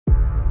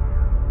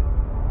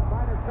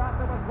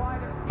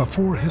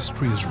Before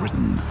history is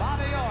written,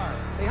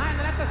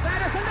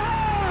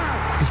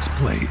 it's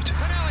played.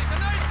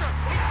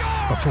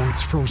 Before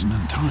it's frozen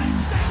in time,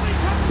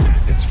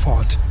 it's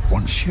fought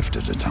one shift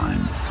at a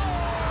time.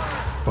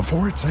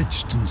 Before it's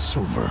etched in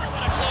silver,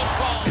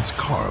 it's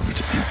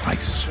carved in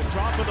ice.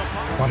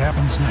 What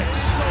happens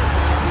next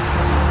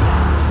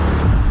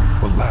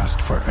will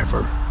last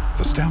forever.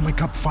 The Stanley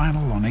Cup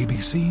Final on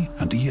ABC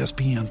and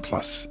ESPN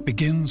Plus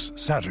begins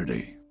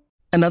Saturday.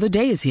 Another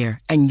day is here,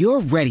 and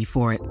you're ready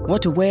for it.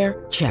 What to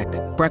wear? Check.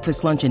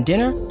 Breakfast, lunch, and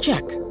dinner?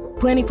 Check.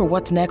 Planning for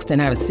what's next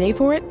and how to save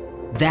for it?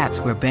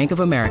 That's where Bank of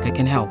America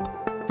can help.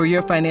 For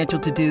your financial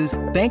to-dos,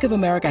 Bank of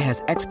America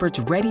has experts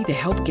ready to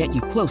help get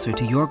you closer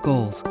to your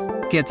goals.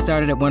 Get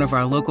started at one of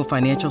our local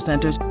financial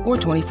centers or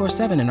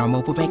 24/7 in our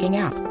mobile banking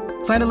app.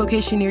 Find a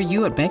location near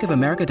you at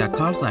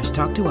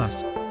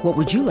bankofamerica.com/talktous. What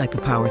would you like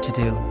the power to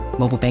do?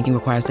 Mobile banking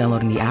requires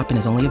downloading the app and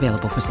is only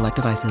available for select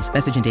devices.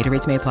 Message and data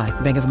rates may apply.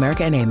 Bank of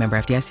America N.A., member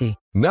FDIC.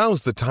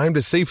 Now's the time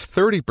to save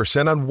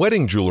 30% on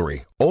wedding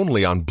jewelry,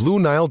 only on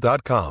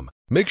BlueNile.com.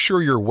 Make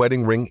sure your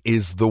wedding ring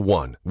is the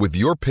one with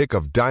your pick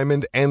of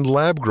diamond and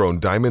lab-grown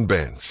diamond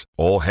bands,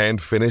 all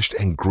hand-finished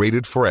and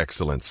graded for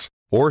excellence.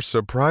 Or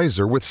surprise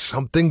her with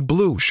something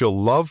blue she'll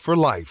love for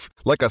life,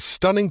 like a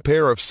stunning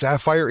pair of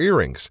sapphire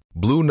earrings.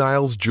 Blue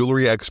Nile's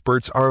jewelry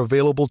experts are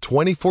available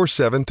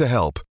 24/7 to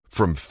help,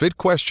 from fit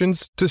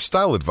questions to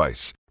style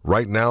advice.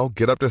 Right now,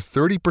 get up to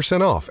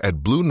 30% off at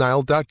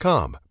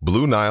BlueNile.com.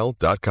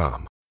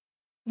 BlueNile.com.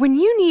 When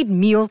you need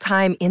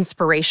mealtime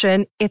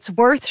inspiration, it's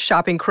worth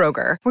shopping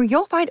Kroger, where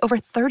you'll find over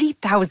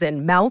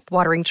 30,000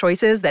 mouth-watering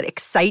choices that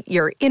excite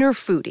your inner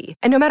foodie.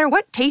 And no matter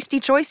what tasty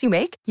choice you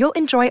make, you'll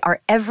enjoy our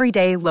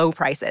everyday low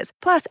prices,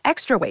 plus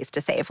extra ways to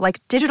save,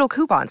 like digital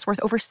coupons worth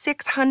over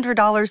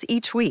 $600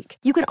 each week.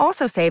 You can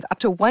also save up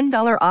to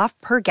 $1 off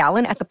per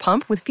gallon at the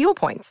pump with fuel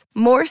points.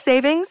 More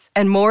savings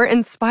and more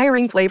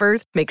inspiring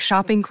flavors make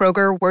shopping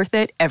Kroger worth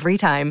it every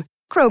time.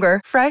 Kroger,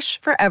 fresh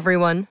for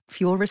everyone.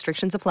 Fuel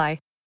restrictions apply.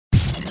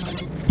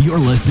 You're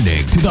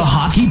listening to the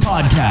Hockey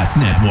Podcast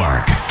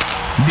Network.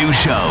 New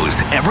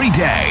shows every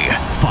day.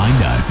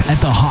 Find us at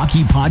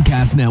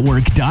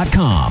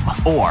thehockeypodcastnetwork.com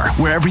or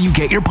wherever you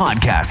get your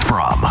podcasts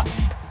from.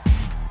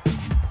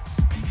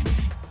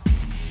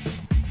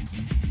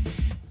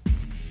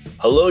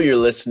 Hello, you're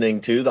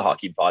listening to the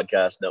Hockey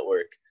Podcast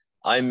Network.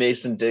 I'm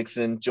Mason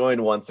Dixon,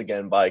 joined once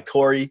again by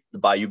Corey, the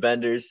Bayou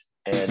Benders,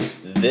 and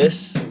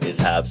this is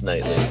Habs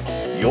Nightly,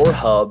 your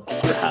hub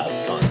for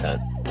Habs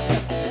content.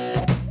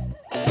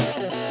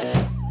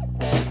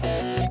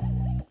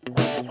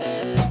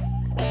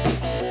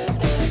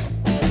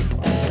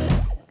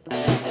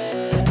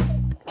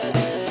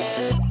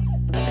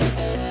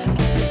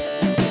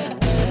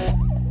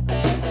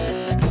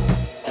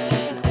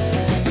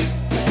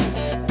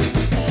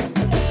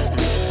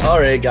 All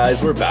right,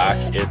 guys, we're back.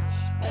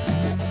 It's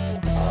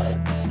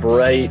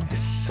bright,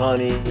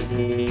 sunny,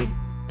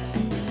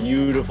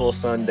 beautiful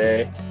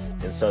Sunday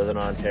in Southern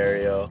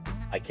Ontario.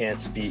 I can't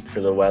speak for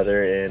the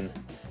weather in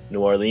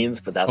New Orleans,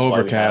 but that's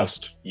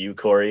overcast. Why we have you,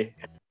 Corey.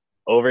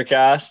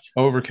 Overcast?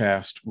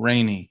 Overcast,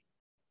 rainy,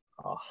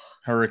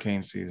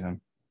 hurricane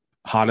season,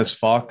 hot as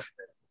fuck,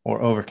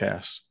 or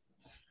overcast.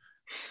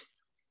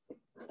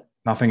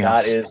 Nothing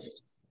else. That is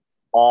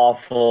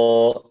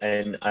awful,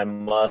 and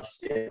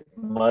it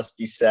must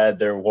be said,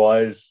 there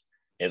was,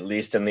 at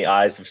least in the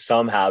eyes of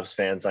some Habs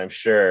fans, I'm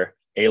sure,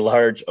 a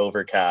large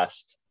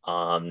overcast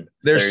on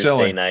They're Thursday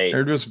silly. night.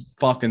 They're just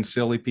fucking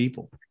silly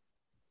people.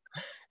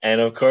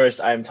 And of course,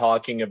 I'm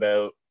talking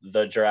about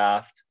the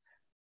draft,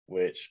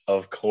 which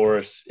of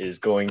course is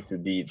going to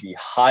be the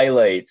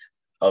highlight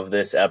of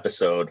this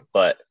episode.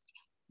 But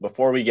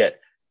before we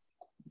get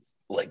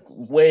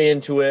way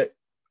into it,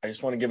 I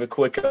just want to give a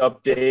quick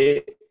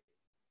update.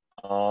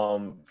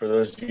 For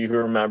those of you who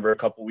remember, a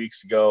couple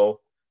weeks ago,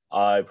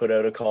 I put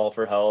out a call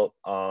for help.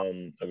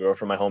 A girl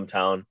from my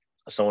hometown,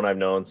 someone I've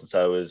known since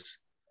I was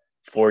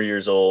 4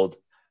 years old,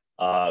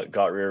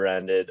 got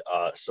rear-ended.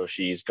 So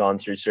she's gone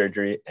through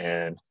surgery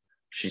and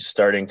she's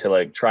starting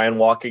to try and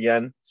walk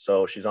again.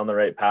 So she's on the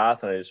right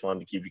path. And I just wanted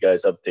to keep you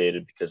guys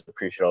updated because I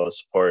appreciate all the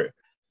support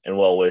and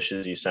well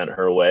wishes you sent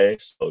her way.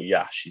 So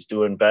yeah, she's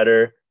doing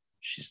better.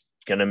 She's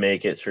going to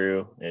make it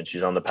through and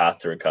she's on the path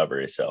to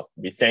recovery. So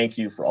we thank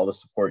you for all the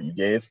support you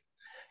gave.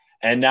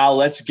 And now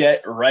let's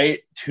get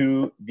right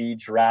to the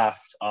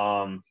draft.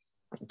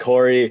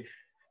 Corey,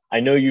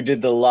 I know you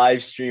did the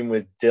live stream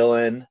with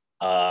Dylan.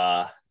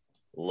 I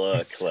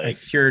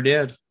sure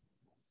did.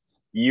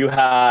 You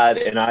had,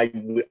 and I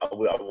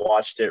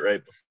watched it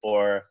right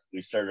before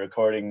we started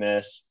recording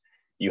this.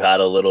 You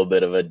had a little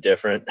bit of a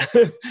different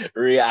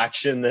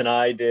reaction than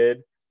I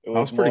did. It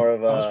was I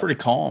was pretty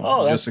calm.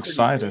 Oh, just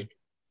excited.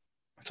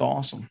 It's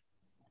awesome.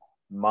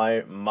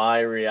 My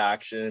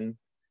reaction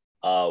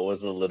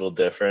was a little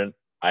different.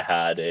 I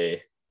had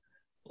a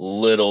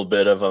little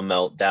bit of a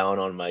meltdown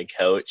on my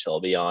couch, I'll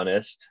be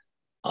honest.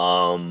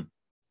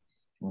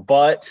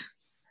 But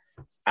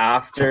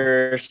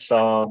after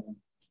some,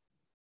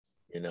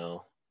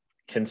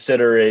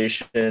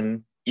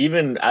 consideration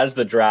even as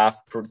the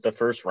the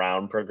first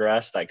round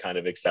progressed, I kind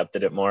of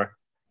accepted it more.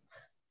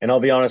 And I'll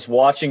be honest,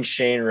 watching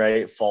Shane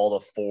Wright fall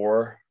to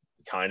 4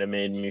 kind of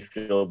made me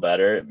feel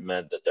better. It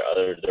meant that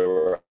there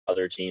were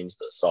other teams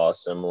that saw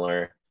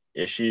similar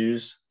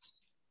issues.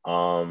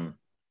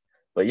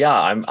 But yeah,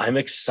 I'm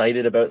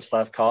excited about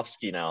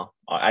Slavkovsky now.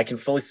 I can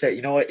fully say,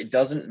 you know what? It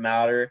doesn't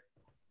matter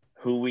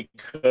who we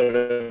could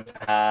have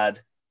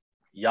had,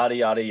 yada,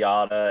 yada,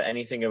 yada,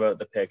 anything about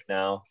the pick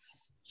now.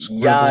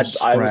 I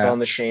was on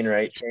the Shane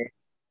Wright train.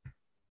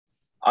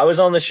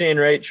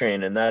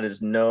 And that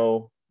is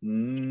no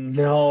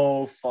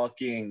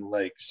fucking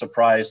like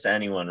surprise to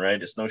anyone,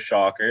 right? It's no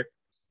shocker.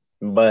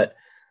 But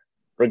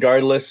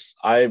regardless,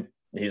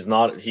 he's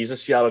a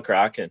Seattle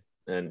Kraken,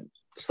 and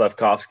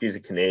Slavkovsky's a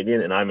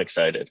Canadian, and I'm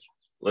excited.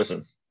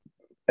 Listen,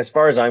 as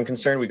far as I'm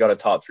concerned, we got a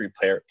top 3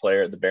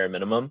 player at the bare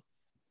minimum,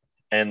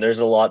 and there's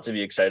a lot to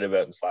be excited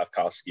about in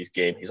Slavkovsky's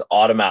game. He's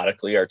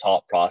automatically our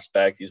top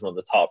prospect. He's one of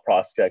the top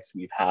prospects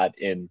we've had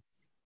in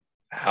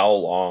how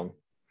long?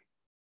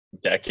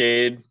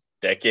 Decades,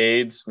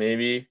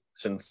 maybe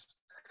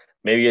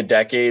a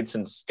decade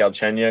since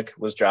Galchenyuk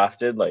was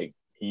drafted. Like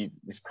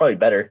he's probably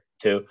better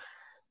too.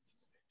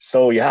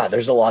 So yeah,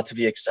 there's a lot to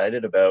be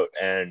excited about.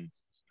 And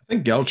I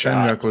think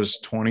Galchenyuk was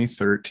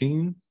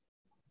 2013,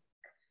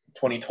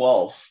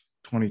 2012.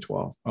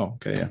 Oh,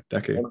 okay, yeah,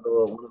 decade.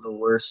 One of the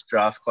worst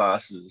draft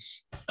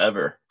classes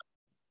ever.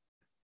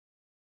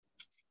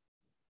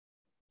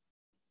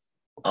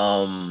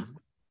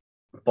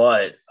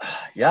 But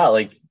yeah,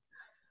 like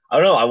I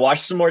don't know. I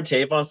watched some more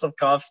tape on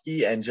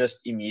Slavkovsky and just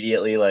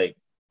immediately like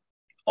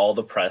all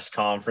the press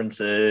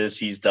conferences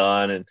he's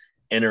done and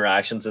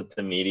interactions with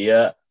the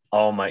media.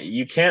 Oh my,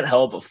 you can't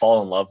help but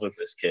fall in love with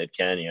this kid,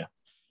 can you?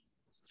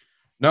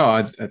 No,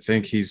 I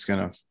think he's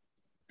gonna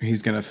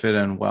fit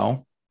in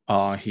well.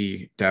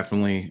 He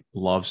definitely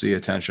loves the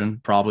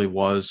attention. Probably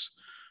was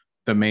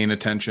the main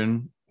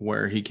attention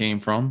where he came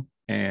from,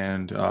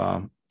 and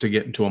to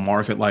get into a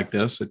market like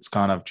this, it's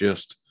kind of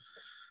just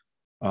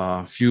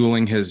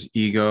fueling his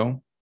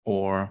ego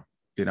or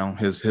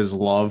his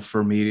love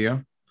for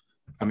media.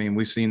 I mean,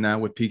 we've seen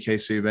that with PK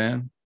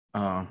Subban.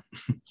 I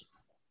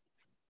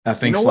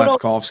think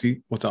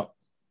Slavkovsky. What's up?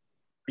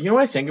 You know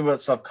what I think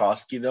about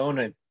Slavkovsky though,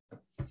 and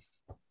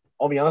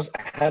I'll be honest,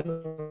 I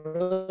hadn't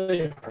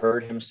really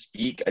heard him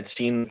speak. I'd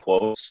seen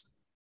quotes,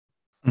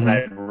 and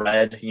I'd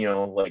read,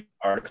 like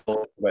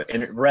articles, but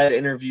read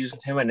interviews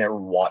with him. I never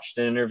watched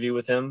an interview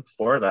with him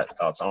before.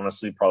 That's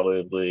honestly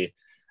probably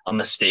a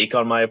mistake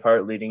on my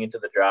part leading into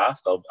the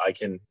draft. I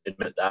can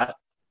admit that.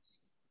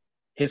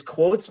 His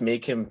quotes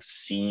make him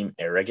seem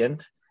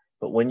arrogant,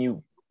 but when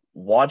you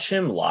watch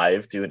him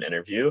live do an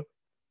interview,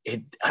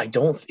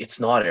 it's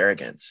not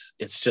arrogance.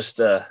 It's just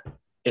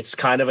it's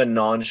kind of a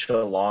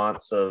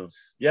nonchalance of,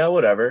 yeah,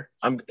 whatever.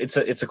 It's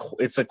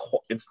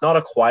not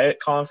a quiet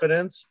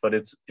confidence, but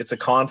it's a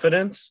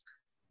confidence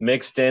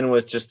mixed in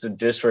with just a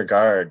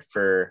disregard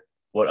for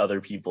what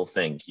other people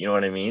think. You know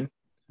what I mean?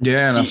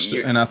 Yeah,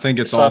 and I think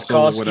it's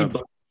also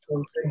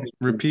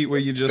repeat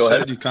what you just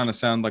said. You kind of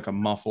sound like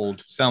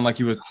sound like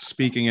you were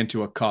speaking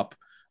into a cup.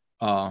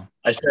 I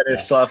said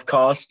if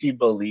Slavkovsky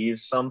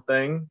believes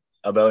something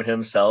about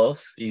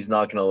himself, he's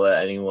not going to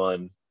let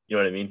anyone, you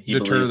know what I mean? He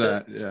deter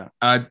that. Yeah.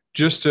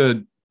 Just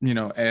to,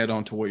 add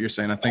on to what you're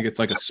saying, I think it's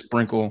like a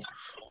sprinkle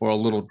or a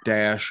little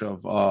dash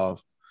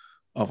of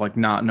like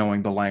not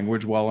knowing the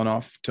language well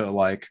enough to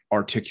like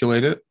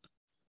articulate it,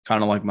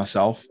 kind of like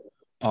myself.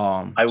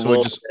 So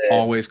it just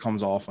always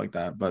comes off like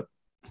that. But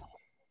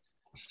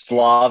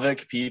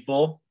Slavic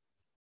people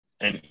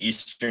and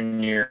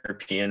Eastern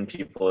European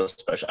people,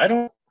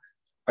 especially,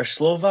 are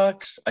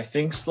Slovaks? I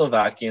think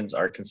Slovakians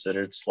are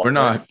considered Slavic. We're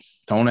not.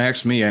 Don't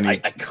ask me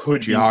any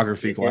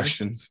geography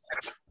questions.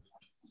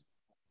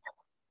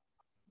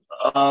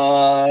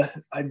 I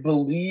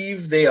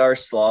believe they are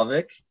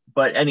Slavic.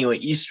 But anyway,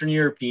 Eastern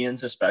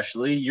Europeans,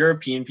 especially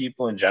European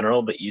people in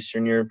general, but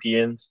Eastern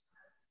Europeans,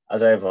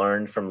 as I've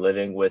learned from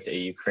living with a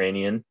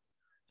Ukrainian,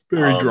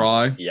 very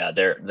dry. Yeah,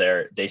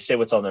 they say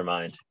what's on their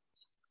mind.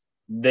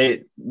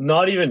 They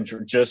not even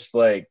just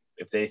like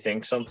if they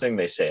think something,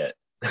 they say it.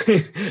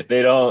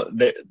 They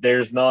don't.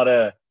 There's not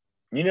a,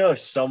 if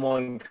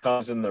someone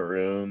comes in the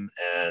room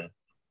and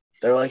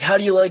they're like, "How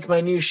do you like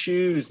my new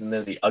shoes?" and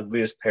they're the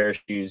ugliest pair of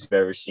shoes you've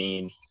ever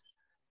seen,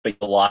 but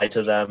you lie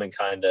to them and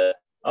kind of,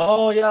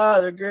 "Oh yeah,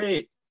 they're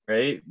great,"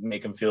 right?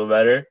 Make them feel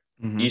better.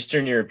 Mm-hmm.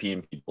 Eastern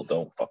European people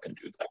don't fucking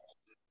do that.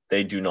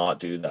 They do not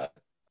do that.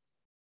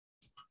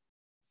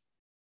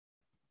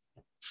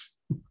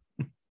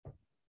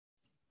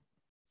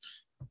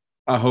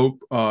 I hope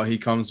he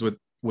comes with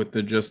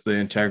the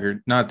integrity,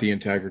 not the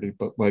integrity,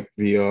 but like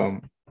the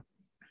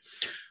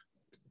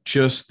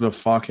just the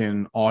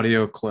fucking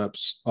audio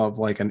clips of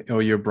like an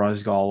Ilya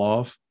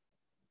Bryzgalov.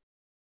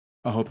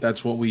 I hope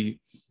that's what we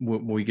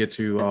get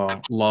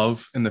to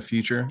love in the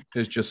future,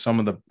 is just some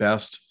of the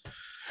best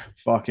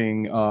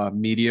fucking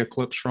media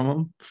clips from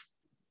him.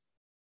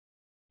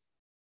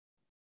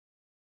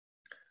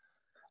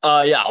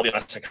 Yeah, I'll be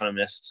honest, I kind of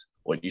missed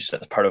what you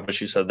said, part of what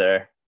you said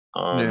there.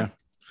 Yeah.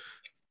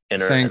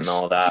 and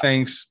all that.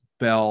 Thanks,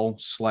 Bell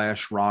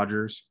 /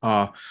 Rogers.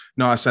 No,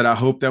 I said I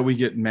hope that we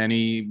get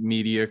many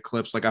media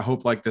clips. Like I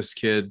hope like this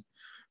kid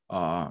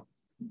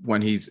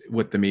when he's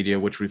with the media,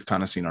 which we've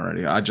kind of seen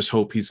already. I just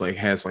hope he's like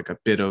has like a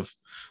bit of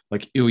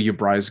like Ilya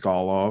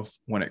Bryzgalov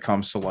when it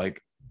comes to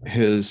like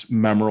his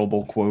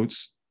memorable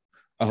quotes.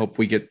 I hope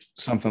we get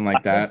something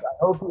like that.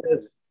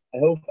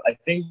 I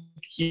think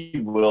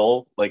he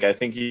will. Like, I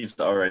think he's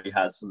already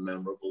had some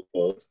memorable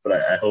quotes, but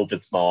I hope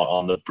it's not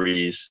on the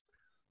Breeze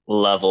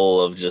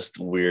level of just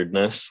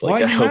weirdness.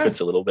 Like, I hope it's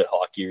a little bit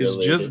hockey related.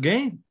 It's just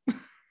game.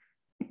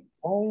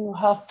 Oh, you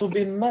have to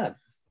be mad.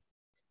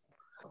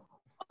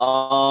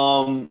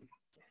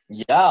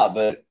 Yeah,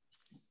 but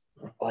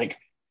like,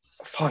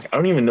 fuck, I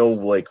don't even know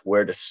like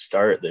where to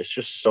start. There's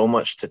just so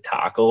much to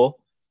tackle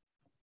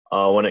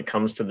when it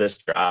comes to this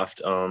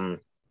draft.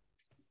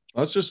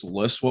 Let's just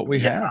list what we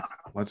have.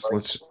 Let's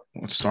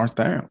start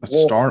there.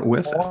 Let's start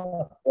with it.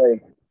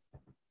 Like,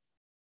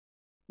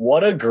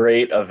 what a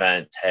great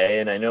event, hey?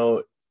 And I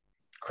know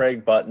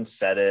Craig Button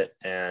said it,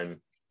 and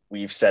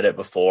we've said it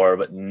before,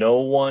 but no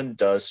one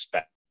does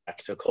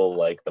spectacle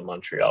like the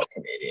Montreal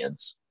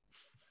Canadiens.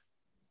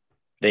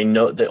 They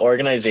know the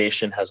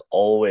organization has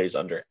always,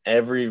 under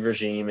every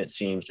regime, it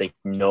seems, they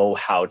know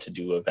how to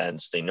do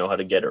events. They know how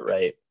to get it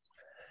right.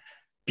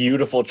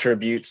 Beautiful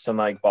tributes to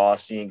Mike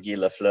Bossy and Guy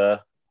Lafleur.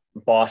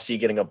 Bossy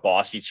getting a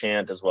Bossy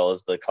chant as well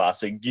as the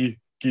classic Guy,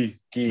 Guy,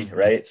 Guy,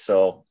 right?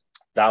 So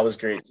that was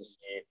great to see.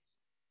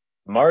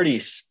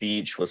 Marty's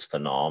speech was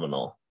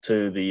phenomenal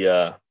to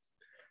the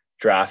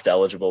draft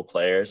eligible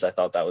players. I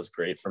thought that was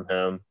great from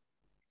him.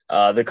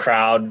 The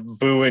crowd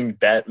booing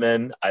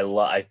Bettman. I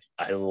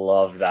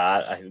love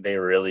that. They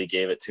really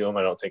gave it to him.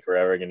 I don't think we're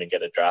ever going to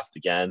get a draft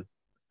again.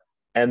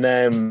 And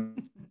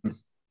then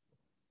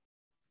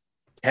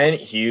Kent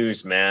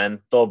Hughes, man,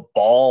 the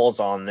balls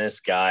on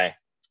this guy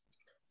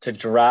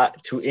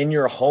to in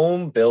your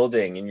home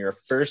building in your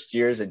first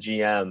year as a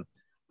GM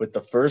with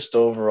the first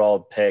overall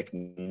pick,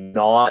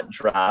 not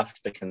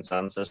draft the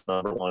consensus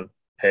number one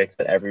pick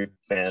that every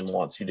fan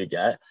wants you to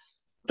get.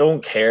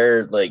 Don't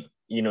care, like,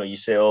 you know, you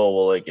say, oh,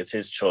 well, like, it's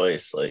his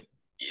choice. Like,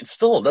 it's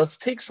still, let's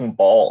take some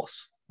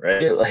balls,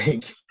 right?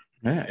 Like,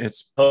 yeah,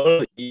 it's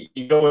totally,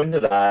 you go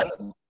into that.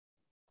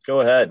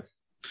 Go ahead.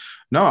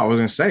 No, I was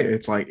going to say,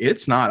 it's like,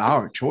 it's not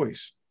our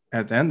choice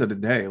at the end of the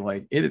day.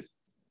 Like,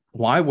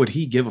 why would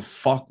he give a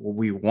fuck what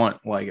we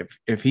want? Like,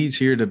 if he's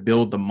here to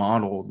build the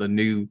model, the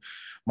new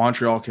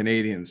Montreal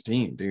Canadiens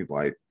team, dude,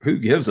 like, who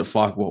gives a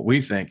fuck what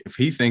we think? If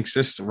he thinks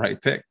this is the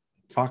right pick,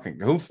 fucking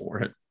go for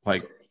it.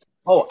 Like,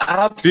 oh,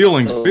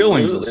 absolutely.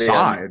 Feelings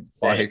aside,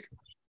 like,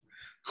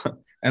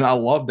 and I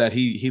love that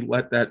he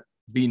let that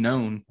be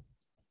known,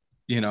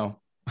 you know,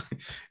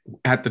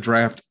 at the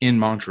draft in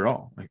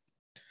Montreal.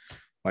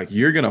 Like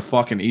you're gonna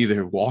fucking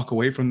either walk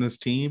away from this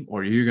team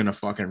or you're gonna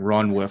fucking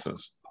run with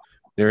us.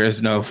 There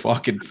is no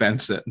fucking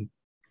fence sitting.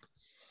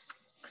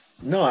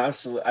 No,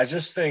 absolutely. I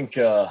just think,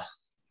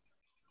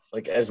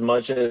 like, as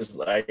much as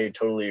I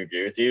totally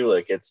agree with you,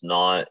 like, it's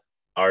not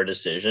our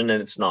decision,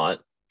 and it's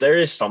not. There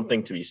is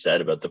something to be said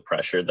about the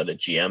pressure that a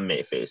GM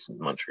may face in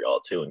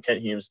Montreal too, and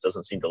Kent Hughes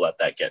doesn't seem to let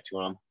that get to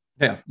him.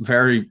 Yeah,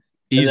 very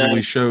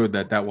easily showed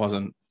that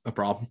wasn't a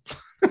problem.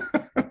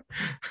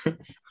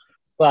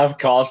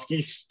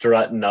 Slavkovsky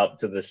strutting up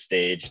to the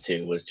stage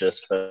too was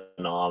just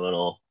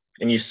phenomenal,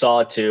 and you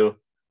saw too.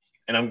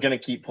 And I'm gonna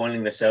keep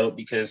pointing this out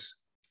because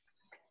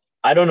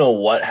I don't know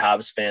what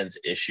Habs fans'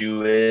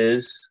 issue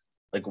is.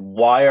 Like,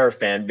 why are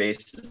fan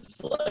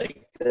bases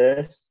like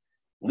this?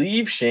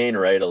 Leave Shane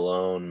Wright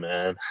alone,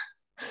 man.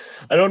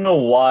 I don't know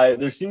why.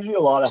 There seems to be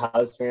a lot of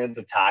Habs fans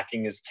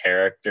attacking his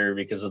character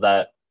because of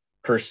that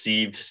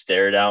perceived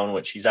stare down,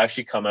 which he's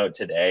actually come out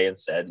today and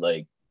said,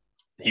 like,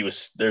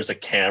 there's a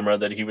camera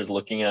that he was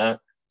looking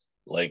at.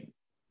 Like,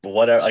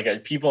 whatever.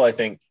 Like, people, I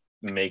think,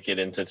 make it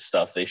into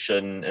stuff they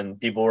shouldn't. And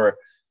people were,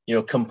 you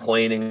know,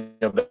 complaining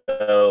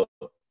about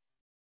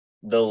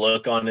the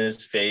look on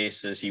his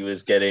face as he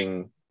was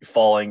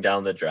falling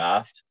down the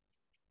draft.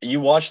 You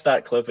watch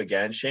that clip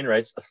again. Shane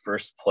Wright's the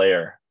first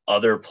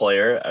other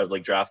player,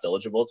 like draft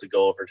eligible, to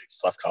go over to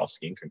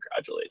Slavkovsky and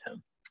congratulate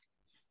him.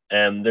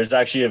 And there's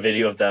actually a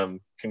video of them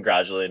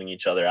congratulating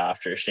each other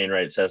after. Shane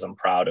Wright says, "I'm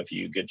proud of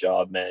you. Good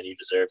job, man. You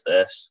deserve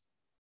this."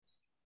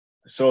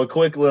 So a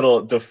quick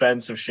little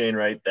defense of Shane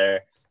Wright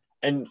there.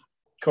 And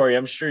Corey,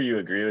 I'm sure you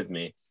agree with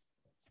me.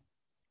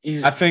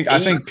 I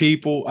think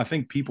people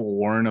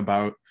warn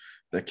about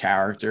the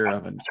character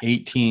of an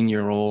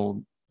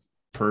 18-year-old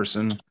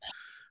person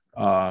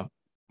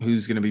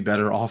who's going to be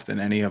better off than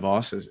any of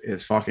us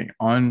is fucking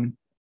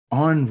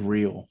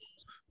unreal.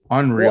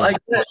 Well,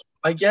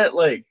 I get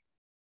like,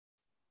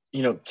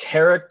 you know,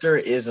 character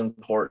is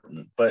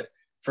important, but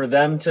for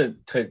them to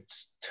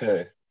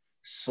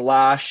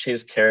slash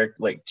his character,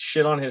 like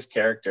shit on his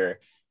character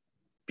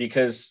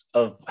because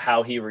of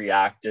how he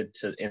reacted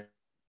to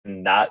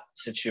in that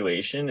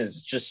situation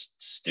is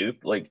just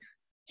stupid. Like,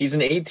 he's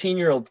an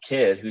 18-year-old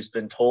kid who's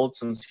been told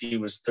since he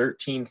was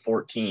 13,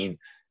 14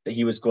 that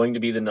he was going to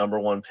be the number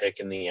one pick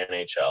in the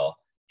NHL.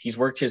 He's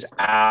worked his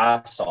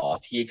ass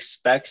off. He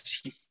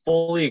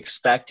fully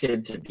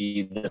expected to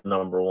be the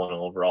number 1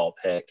 overall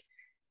pick,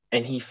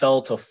 and he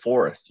fell to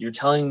 4th. You're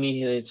telling me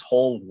his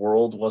whole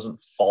world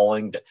wasn't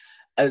falling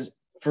as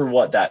for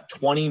what, that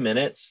 20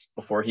 minutes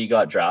before he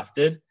got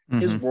drafted,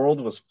 his world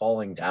was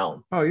falling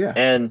down. Oh yeah.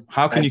 And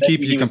how can you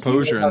keep your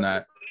composure in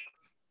that?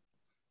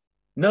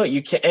 No,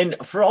 you can't.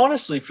 And for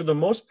the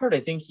most part, I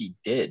think he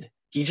did.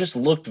 He just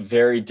looked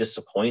very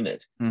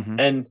disappointed.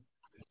 And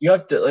you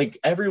have to, like,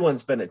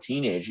 everyone's been a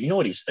teenager. You know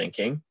what he's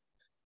thinking?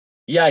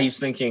 Yeah, he's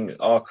thinking,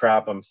 oh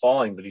crap, I'm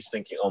falling, but he's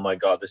thinking, oh my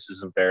God, this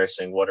is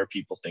embarrassing. What are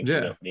people thinking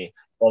of me?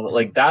 Well,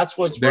 like, that's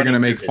what they're gonna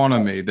make fun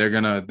of me. They're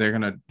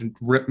gonna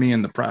rip me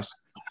in the press.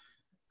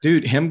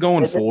 Dude, him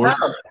going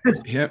 4th,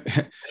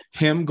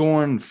 him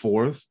going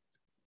 4th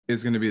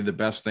is gonna be the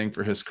best thing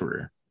for his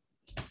career.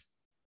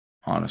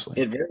 Honestly.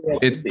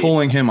 It's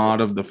pulling him out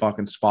of the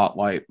fucking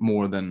spotlight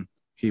more than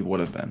he would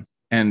have been.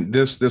 And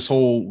this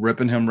whole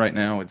ripping him right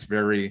now, it's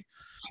very,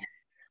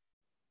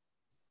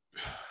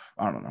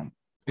 I don't know.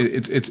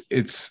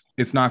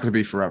 It's not going to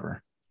be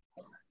forever.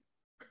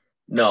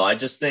 No, I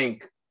just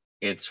think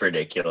it's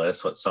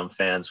ridiculous what some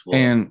fans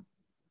will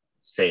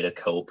say to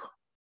cope.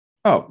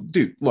 Oh,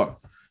 dude, look,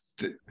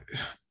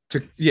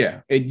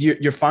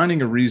 you're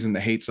finding a reason to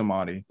hate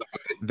somebody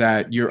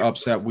that you're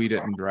upset we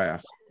didn't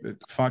draft.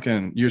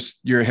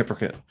 You're a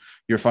hypocrite.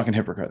 You're a fucking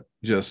hypocrite.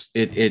 Just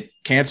it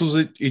cancels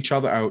each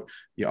other out.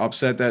 You're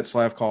upset that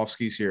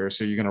Slavkovsky's here,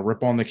 so you're gonna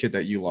rip on the kid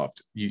that you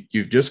loved.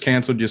 You've just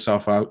canceled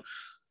yourself out.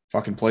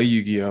 Fucking play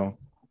Yu-Gi-Oh.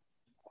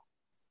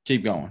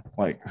 Keep going.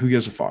 Like, who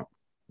gives a fuck?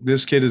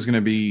 This kid is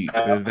gonna be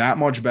that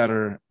much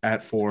better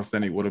at 4th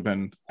than he would have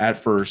been at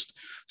 1st,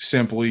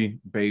 simply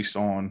based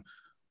on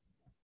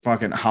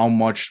fucking how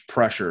much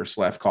pressure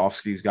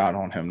Slavkovsky's got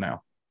on him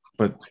now.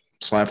 But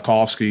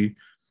Slavkovsky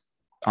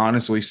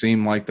honestly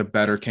seemed like the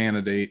better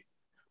candidate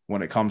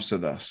when it comes to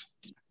this.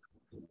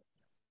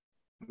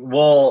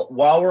 Well,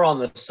 while we're on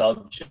the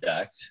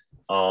subject,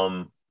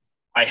 I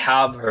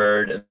have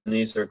heard, and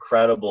these are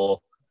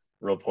credible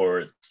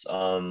reports,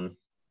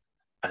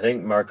 I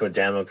think Marco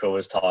D'Amico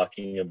was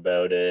talking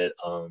about it.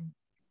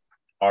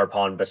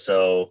 Arpon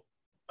Basso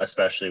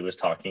especially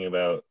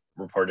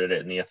reported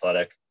it in The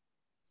Athletic.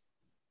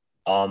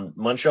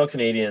 Montreal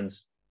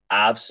Canadiens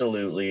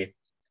absolutely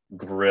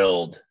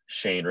grilled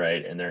Shane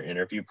Wright in their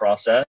interview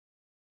process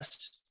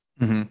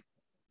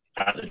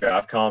at the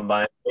draft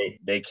combine.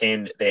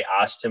 They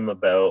asked him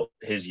about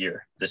his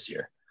year this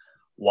year,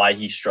 why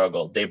he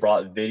struggled. They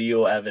brought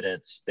video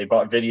evidence. They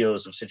brought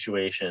videos of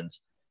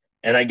situations.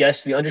 And I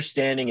guess the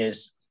understanding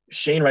is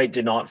Shane Wright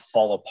did not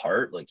fall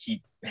apart. Like,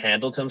 he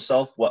handled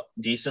himself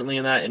decently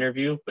in that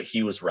interview, but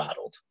he was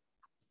rattled.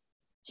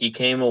 He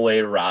came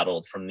away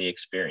rattled from the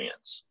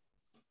experience.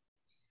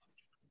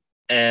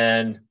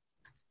 And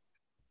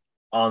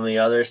on the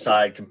other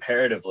side,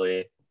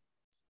 comparatively,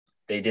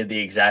 they did the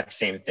exact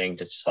same thing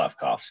to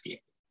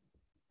Slavkovsky.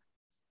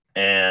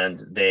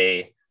 And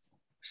they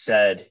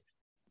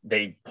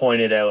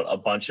pointed out a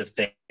bunch of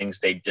things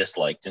they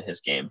disliked in his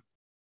game.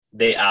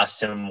 They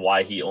asked him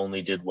why he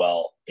only did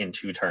well in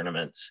 2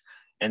 tournaments,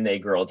 and they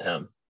grilled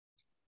him.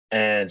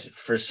 And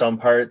for some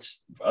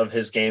parts of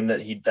his game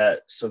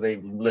so they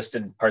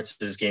listed parts of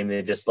his game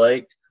they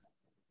disliked.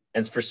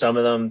 And for some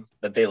of them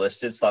that they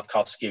listed,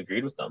 Slavkovsky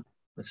agreed with them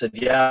and said,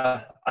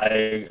 yeah, I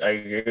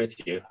agree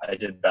with you. I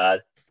did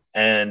bad.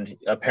 And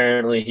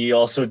apparently he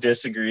also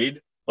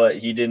disagreed, but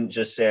he didn't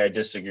just say I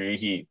disagree.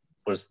 He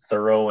was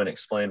thorough and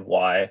explained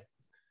why,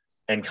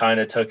 and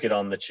kind of took it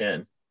on the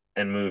chin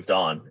and moved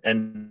on.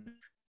 And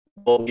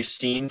what we've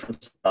seen from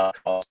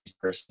Slavkovsky's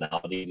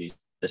personality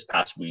this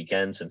past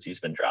weekend since he's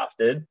been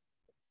drafted,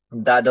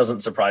 that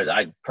doesn't surprise.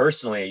 I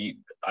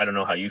don't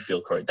know how you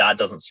feel, Corey. That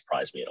doesn't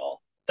surprise me at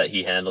all, that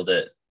he handled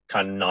it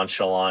kind of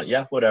nonchalant.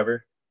 Yeah,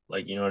 whatever.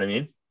 Like, you know what I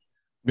mean?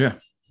 Yeah.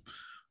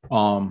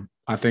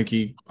 I think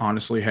he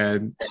honestly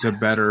had the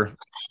better,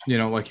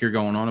 like you're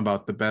going on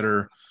about, the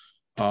better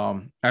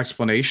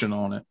explanation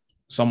on it.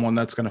 Someone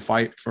that's going to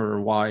fight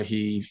for why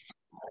he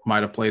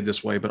might have played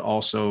this way, but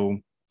also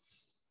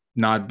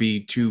not be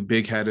too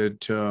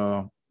big-headed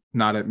to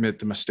not admit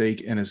the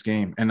mistake in his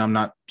game. And I'm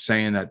not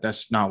saying that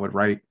that's not what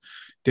Wright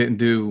didn't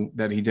do,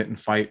 that he didn't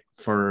fight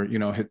for,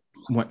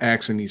 when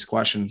asking these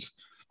questions.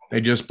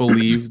 They just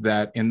believe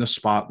that in the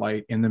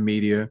spotlight, in the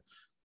media,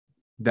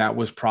 that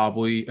was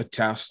probably a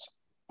test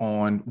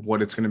on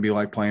what it's going to be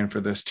like playing for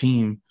this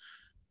team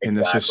in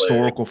this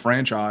historical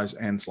franchise.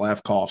 And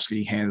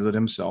Slavkovsky handled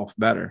himself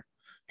better,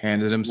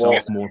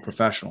 more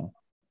professional.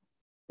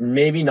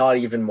 Maybe not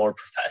even more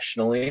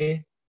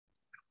professionally,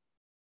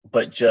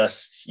 but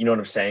just, you know what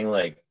I'm saying?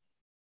 Like,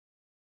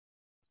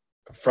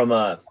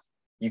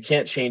 you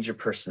can't change your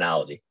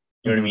personality.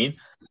 You know what I mean?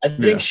 I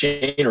think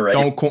Shane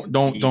Wright.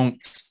 Don't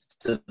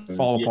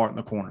fall apart in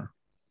the corner.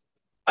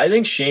 I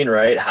think Shane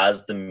Wright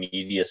has the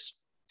media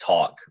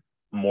talk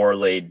more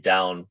laid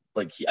down.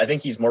 Like, I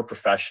think he's more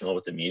professional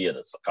with the media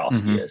than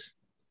Slavkovsky is,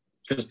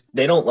 because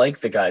they don't like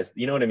the guys.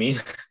 You know what I mean?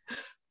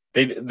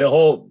 The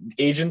whole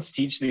agents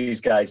teach these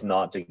guys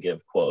not to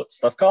give quotes.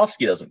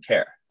 Slavkovsky doesn't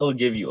care. He'll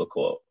give you a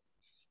quote.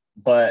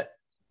 But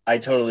I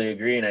totally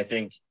agree. And I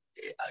think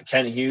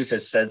Kent Hughes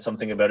has said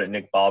something about it.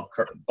 Nick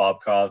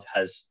Bobkov,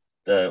 has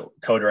the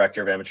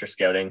co-director of amateur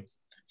scouting,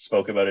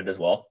 spoke about it as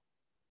well.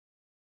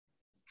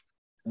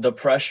 The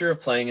pressure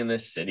of playing in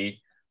this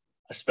city,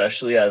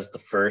 especially as the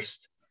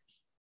first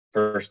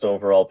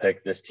overall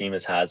pick this team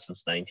has had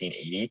since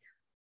 1980,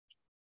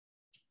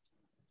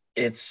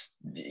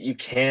 you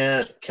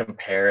can't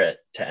compare it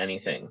to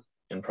anything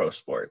in pro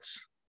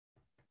sports.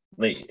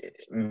 Like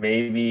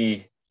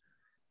maybe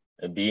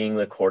being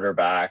the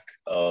quarterback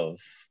of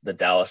the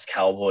Dallas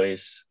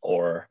Cowboys,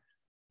 or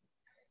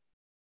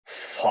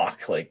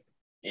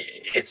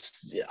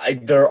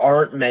there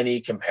aren't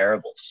many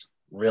comparables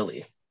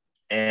really.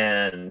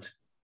 And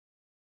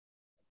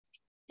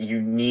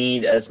you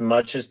need, as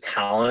much as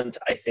talent,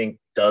 I think,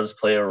 does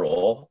play a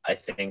role. I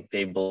think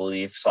they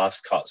believe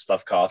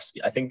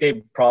Slavkovsky. I think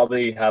they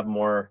probably have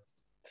more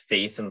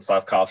faith in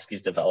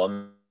Slavkovsky's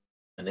development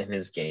and in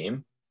his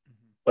game.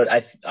 But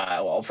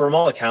well, from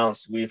all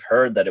accounts, we've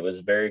heard that it was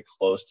a very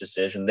close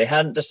decision. They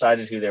hadn't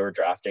decided who they were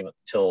drafting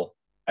until,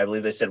 I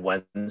believe they said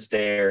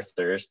Wednesday or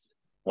Thursday.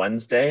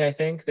 Wednesday, I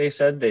think they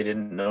said they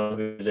didn't know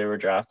who they were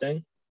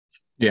drafting.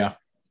 Yeah.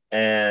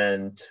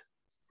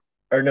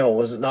 Or no,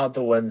 was it not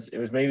the Wednesday? It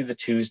was maybe the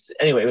Tuesday.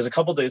 Anyway, it was a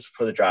couple days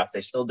before the draft.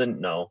 They still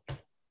didn't know.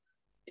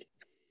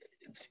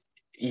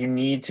 You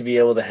need to be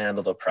able to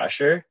handle the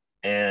pressure,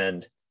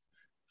 and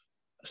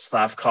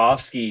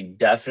Slavkovsky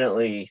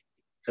definitely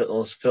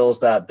fills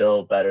that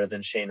bill better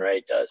than Shane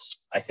Wright does.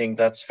 I think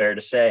that's fair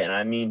to say. And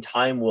I mean,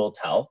 time will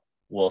tell.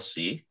 We'll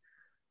see.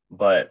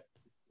 But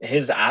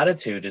his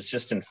attitude is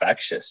just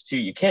infectious too.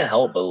 You can't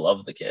help but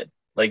love the kid.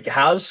 Like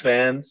Habs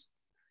fans,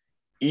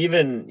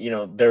 even,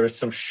 there was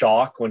some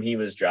shock when he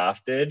was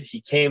drafted. He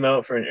came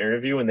out for an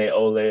interview and they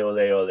ole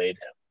him.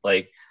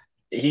 Like,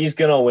 he's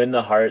going to win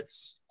the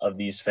hearts of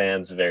these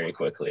fans very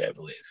quickly, I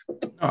believe.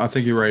 No, I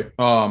think you're right.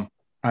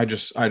 I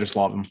just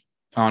love him.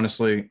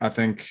 Honestly, I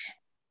think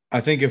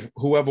if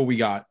whoever we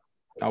got,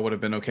 I would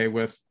have been okay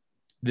with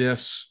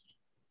this.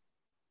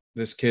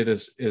 This kid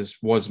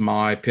was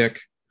my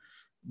pick,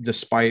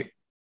 despite,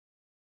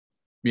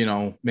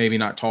 maybe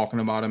not talking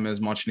about him as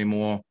much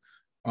anymore.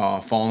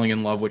 Falling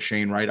in love with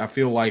Shane Wright. I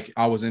feel like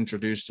I was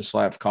introduced to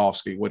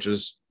Slavkovsky, which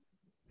is,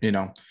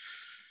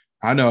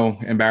 I know,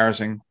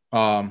 embarrassing.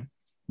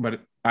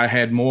 But I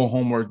had more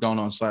homework done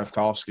on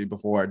Slavkovsky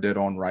before I did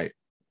on Wright.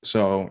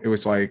 So it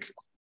was like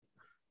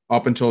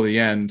up until the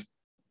end,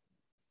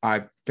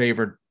 I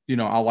favored,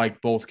 I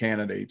liked both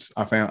candidates.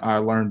 I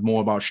learned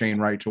more about Shane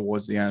Wright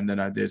towards the end than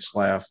I did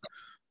Slav.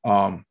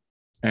 And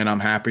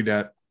I'm happy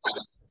that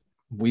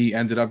we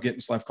ended up getting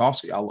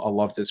Slavkovsky. I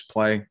love this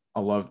play. I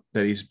love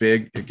that he's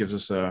big. It gives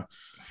us I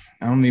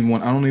don't even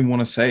want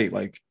to say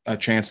like a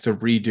chance to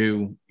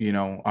redo,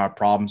 our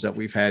problems that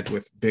we've had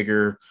with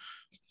bigger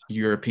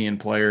European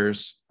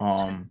players.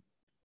 I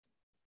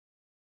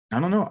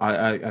don't know.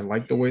 I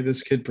like the way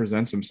this kid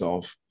presents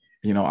himself.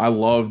 I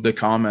love the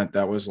comment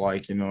that was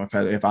like,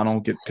 if I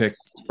don't get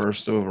picked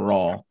first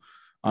overall,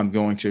 I'm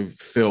going to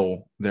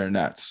fill their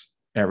nets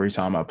every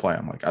time I play.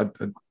 I'm like,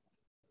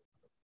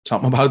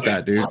 something about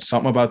that, dude.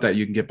 Something about that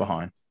you can get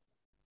behind.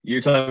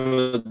 You're talking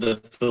about the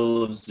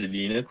Philip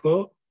Zadina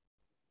quote?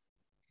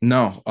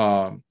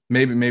 No,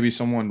 maybe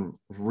someone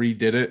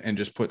redid it and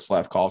just put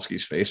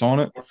Slavkovsky's face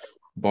on it.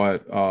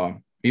 But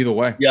either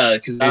way, yeah,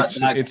 because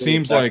it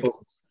seems like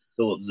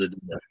Philip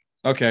Zadina.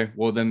 Okay,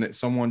 well then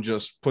someone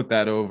just put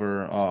that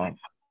over.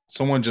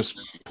 Someone just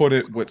put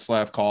it with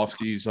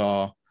Slavkovsky's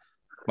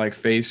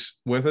face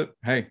with it.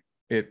 Hey,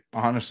 it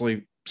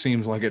honestly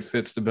seems like it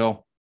fits the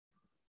bill.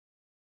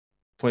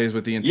 Plays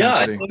with the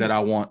intensity that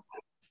I want.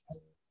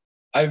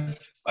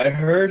 I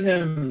heard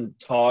him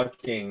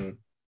talking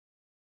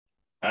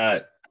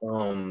at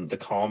the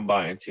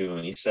combine too,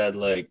 and he said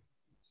like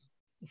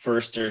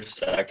first or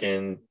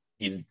second,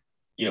 he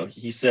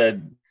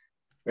said,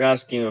 we're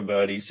asking him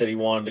about it. He said he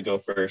wanted to go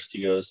first.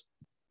 He goes,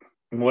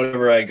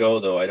 whatever I go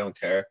though, I don't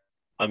care.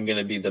 I'm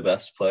gonna be the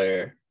best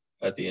player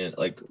at the end.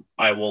 Like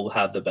I will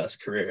have the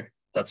best career.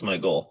 That's my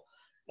goal.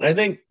 And I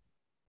think,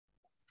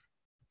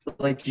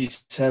 like you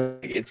said,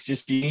 it's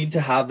just you need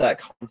to have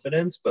that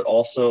confidence, but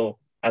also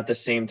at the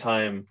same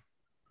time,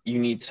 you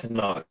need to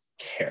not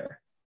care.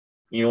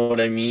 You know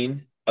what I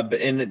mean?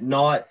 And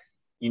not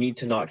you need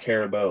to not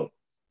care about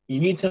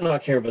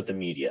the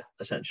media,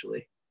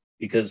 essentially,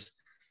 because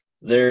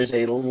there's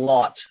a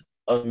lot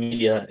of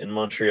media in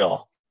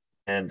Montreal,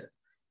 and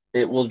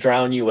it will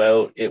drown you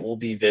out. It will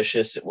be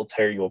vicious. It will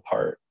tear you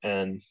apart.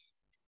 And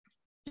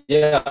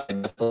yeah, I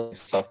definitely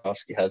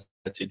Slavkovsky has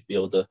to be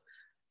able to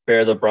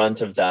bear the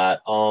brunt of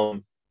that.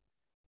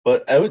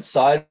 But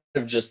outside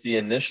of just the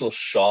initial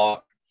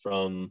shock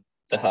from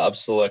the Habs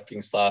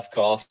selecting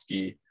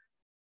Slavkovsky,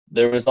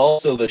 there was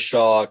also the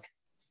shock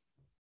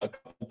a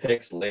couple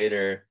picks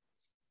later,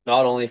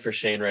 not only for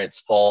Shane Wright's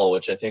fall,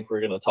 which I think we're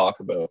going to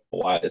talk about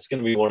for a while. It's going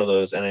to be one of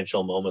those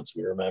NHL moments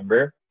we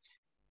remember,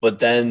 but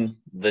then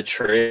the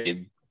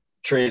trade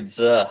trades,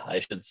 I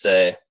should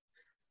say,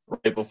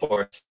 right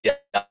before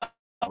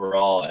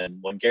overall. And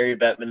when Gary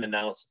Bettman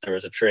announced there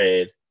was a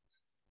trade,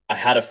 I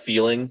had a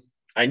feeling.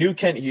 I knew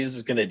Kent Hughes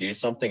was going to do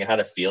something. I had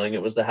a feeling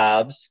it was the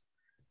Habs.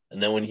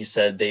 And then when he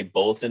said they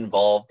both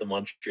involved the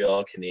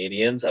Montreal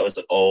Canadiens, I was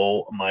like,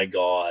 oh my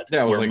God.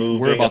 Yeah, I was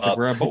we're about to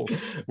grab both.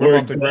 We're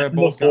about to grab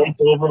both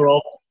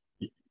overall.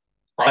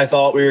 I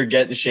thought we were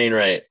getting Shane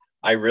Wright.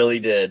 I really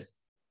did.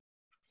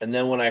 And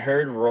then when I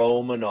heard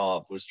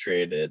Romanov was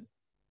traded,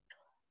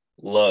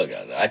 look,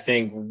 I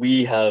think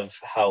we have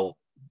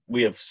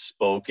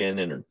spoken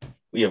and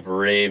we have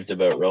raved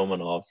about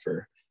Romanov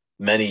for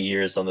many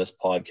years on this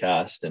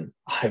podcast. And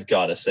I've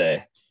got to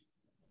say,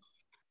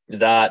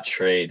 that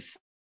trade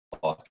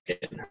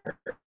fucking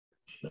hurt,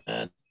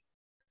 man.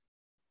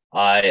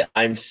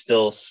 I'm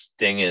still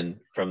stinging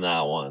from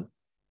that one.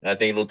 I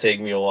think it'll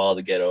take me a while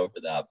to get over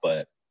that,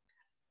 but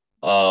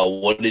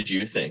what did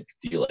you think?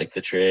 Do you like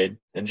the trade?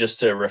 And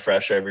just to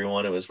refresh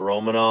everyone, it was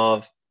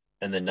Romanov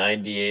and the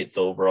 98th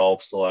overall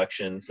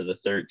selection for the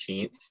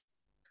 13th.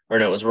 Or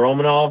no, it was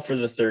Romanov for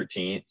the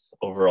 13th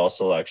overall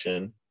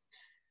selection.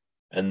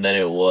 And then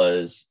it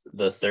was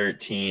the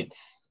 13th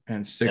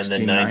and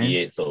the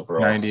 98th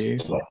overall.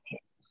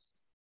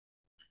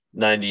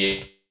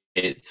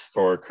 98th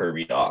for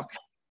Kirby Dach.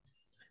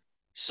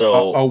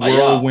 So a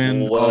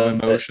whirlwind of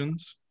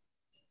emotions.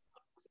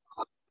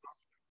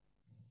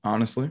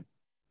 Honestly,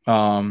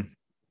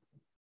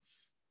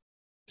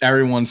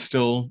 everyone's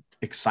still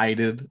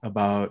excited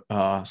about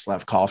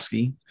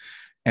Slavkovsky,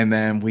 and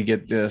then we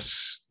get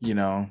this.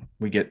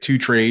 We get 2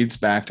 trades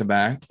back to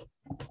back.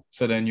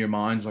 So then your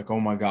mind's like, oh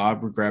my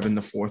God, we're grabbing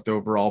the 4th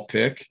overall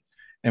pick,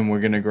 and we're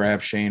gonna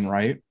grab Shane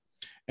Wright.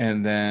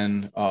 And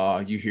then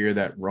you hear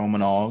that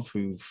Romanov,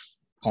 who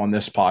on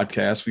this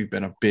podcast we've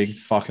been a big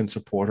fucking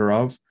supporter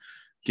of,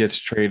 gets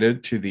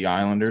traded to the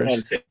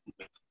Islanders.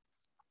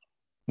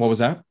 What was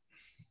that?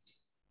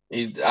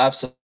 He's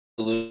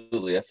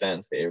absolutely a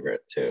fan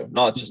favorite too,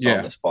 not just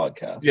on this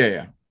podcast.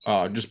 Yeah.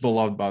 Just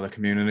beloved by the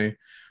community.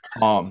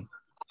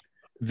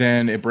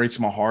 Then it breaks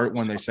my heart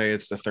when they say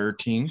it's the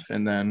 13th,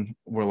 and then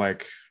we're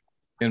like,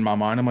 in my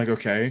mind, I'm like,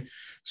 okay,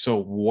 so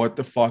what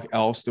the fuck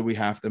else do we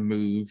have to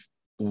move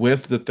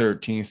with the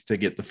 13th to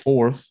get the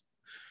 4th?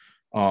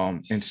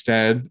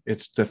 Instead,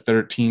 it's the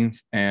 13th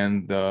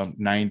and the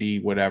 90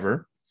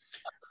 whatever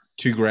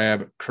to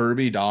grab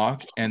Kirby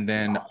Dach, and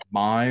then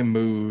my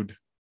mood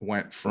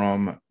went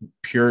from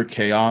pure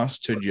chaos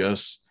to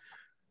just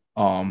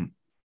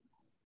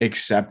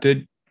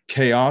accepted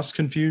chaos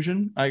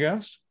confusion, I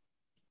guess,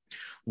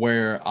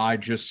 where I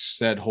just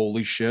said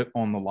holy shit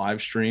on the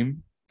live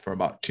stream for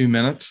about 2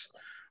 minutes,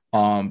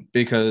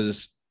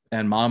 because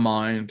in my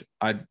mind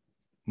I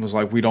was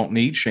like, we don't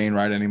need Shane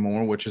Wright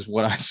anymore, which is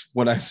what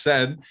I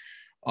said,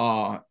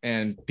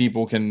 and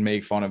people can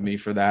make fun of me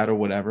for that or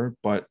whatever,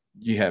 but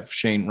you have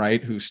Shane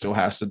Wright, who still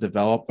has to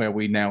develop, where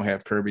we now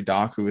have Kirby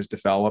Dach, who is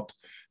developed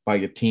by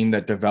a team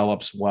that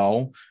develops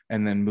well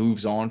and then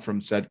moves on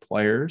from said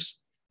players.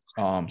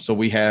 So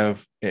we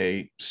have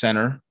a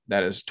center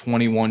that is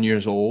 21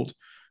 years old,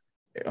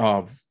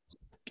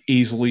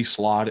 easily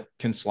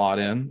can slot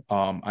in.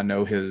 I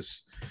know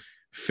his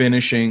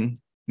finishing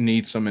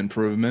needs some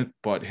improvement,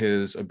 but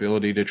his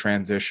ability to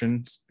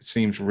transition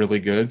seems really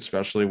good,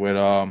 especially with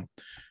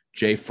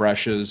Jay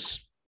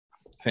Fresh's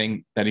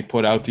thing that he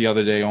put out the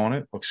other day on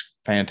it. Looks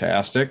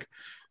fantastic.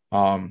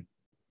 I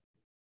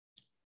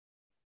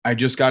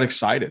just got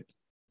excited.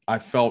 I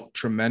felt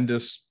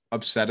tremendous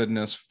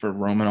upsetness for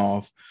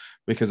Romanov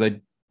because I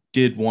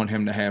did want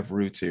him to have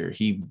roots here.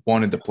 He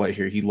wanted to play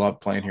here. He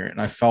loved playing here. And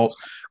I felt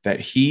that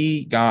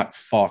he got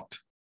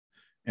fucked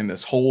in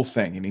this whole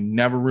thing, and he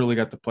never really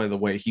got to play the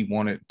way he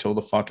wanted till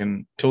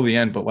the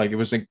end. But like, it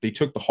was like they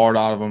took the heart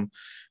out of him.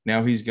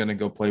 Now he's going to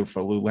go play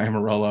for Lou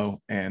Lamoriello,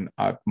 and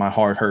my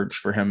heart hurts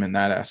for him in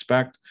that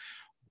aspect.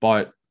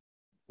 But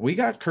we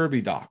got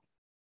Kirby Dach.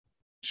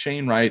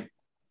 Shane Wright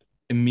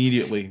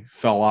immediately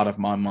fell out of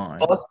my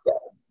mind.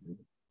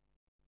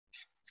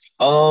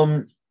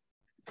 I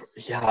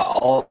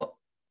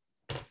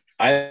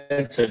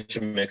had such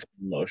a mixed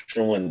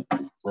emotion when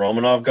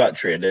Romanov got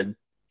traded.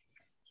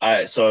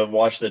 I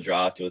watched the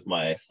draft with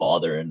my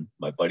father and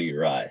my buddy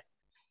Rai,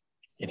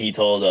 and he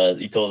told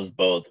us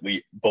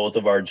both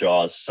of our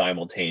jaws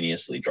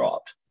simultaneously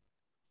dropped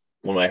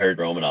when I heard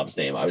Romanov's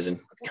name. I was in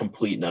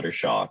complete and utter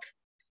shock.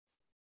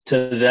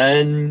 To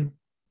then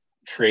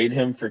trade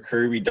him for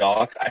Kirby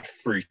Dach, I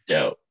freaked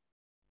out.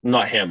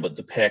 Not him, but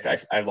the pick.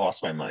 I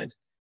lost my mind.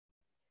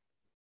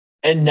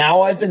 And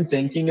now I've been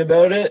thinking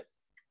about it,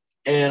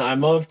 and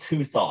I'm of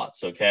 2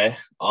 thoughts. Okay,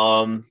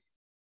 I'm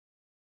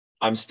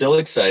still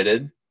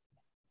excited.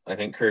 I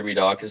think Kirby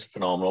Dach is a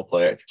phenomenal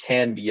player.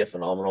 Can be a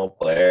phenomenal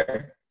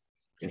player,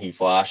 and he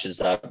flashes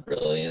that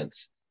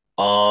brilliance.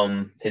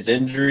 His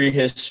injury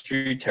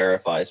history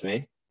terrifies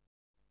me,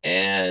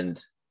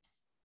 and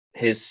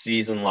his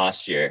season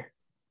last year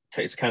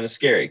is kind of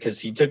scary because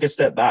he took a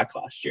step back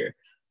last year.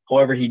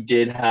 However, he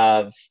did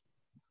have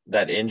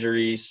that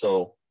injury,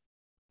 so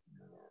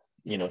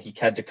he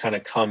had to kind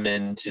of come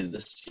into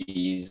the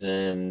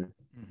season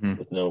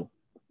with no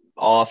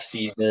off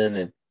season,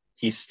 and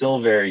he's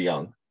still very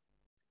young.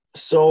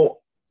 So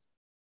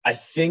I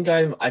think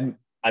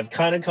I've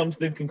kind of come to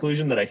the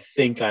conclusion that I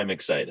think I'm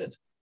excited.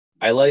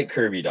 I like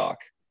Kirby Dach.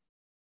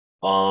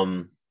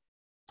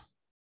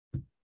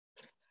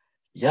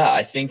 Yeah,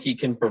 I think he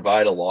can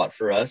provide a lot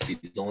for us.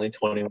 He's only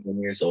 21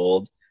 years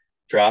old.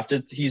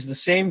 He's the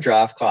same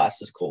draft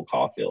class as Cole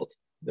Caulfield,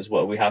 is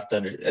what we have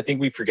to I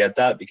think we forget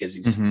that because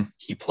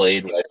he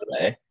played right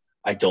away.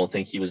 I don't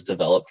think he was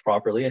developed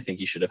properly. I think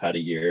he should have had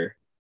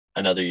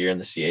another year in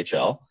the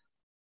CHL.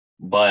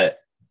 But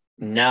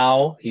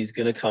now he's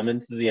going to come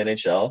into the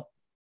NHL.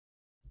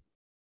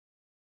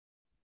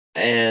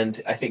 And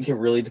I think it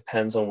really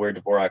depends on where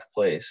Dvorak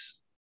plays.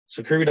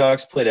 So Kirby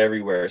Dach's played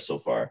everywhere so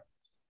far.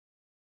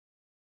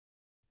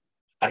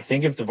 I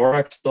think if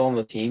Dvorak's still on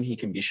the team, he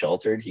can be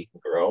sheltered, he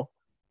can grow.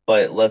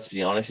 But let's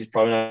be honest, he's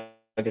probably not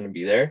going to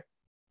be there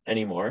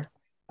anymore.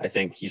 I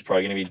think he's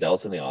probably going to be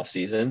dealt in the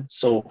offseason.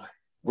 So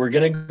we're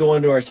going to go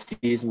into our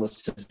season with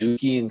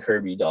Suzuki and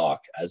Kirby Dach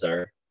as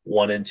our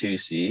 1 and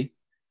 2C,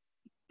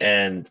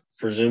 and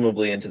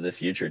presumably into the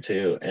future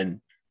too.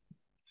 And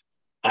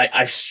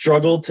I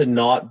struggle to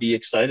not be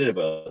excited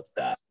about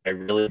that. I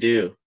really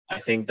do.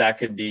 I think that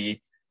could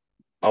be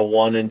a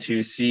 1 and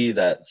 2C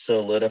that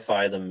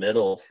solidify the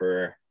middle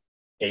for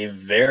a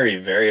very,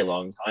 very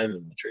long time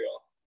in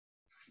Montreal.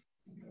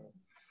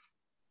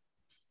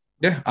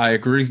 Yeah, I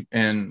agree.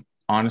 And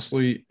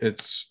honestly,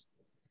 this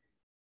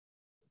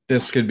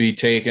could be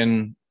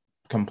taken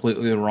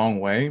completely the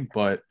wrong way,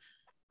 but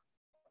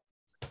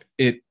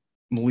it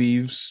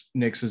leaves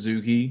Nick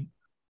Suzuki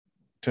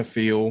to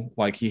feel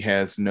like he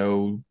has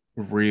no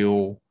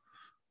real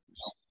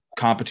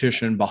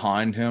competition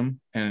behind him.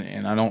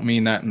 And I don't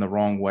mean that in the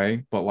wrong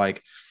way, but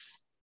like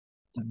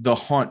the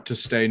hunt to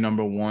stay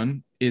number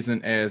 1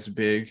 isn't as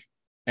big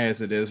as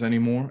it is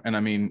anymore. And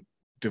I mean,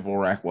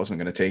 Dvorak wasn't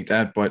going to take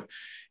that, but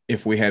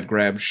if we had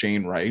grabbed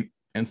Shane Wright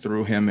and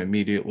threw him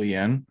immediately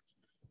in,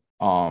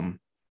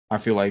 I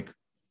feel like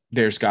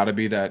there's got to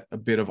be that a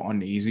bit of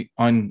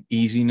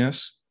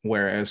uneasiness,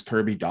 whereas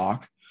Kirby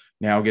Dach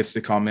now gets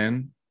to come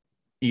in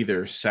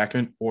either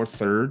second or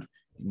third,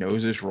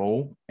 knows his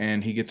role,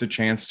 and he gets a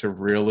chance to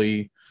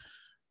really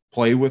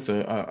play with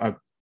a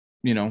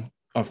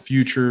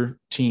future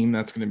team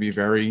that's going to be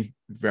very,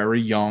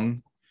 very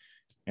young,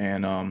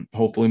 and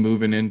hopefully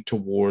moving in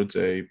towards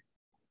a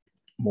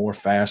more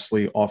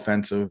fastly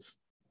offensive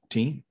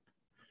team.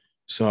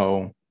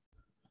 So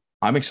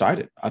I'm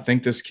excited. I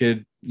think this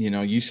kid,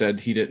 you said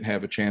he didn't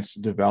have a chance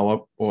to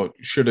develop or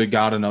should have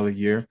got another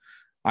year.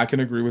 I can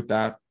agree with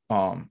that.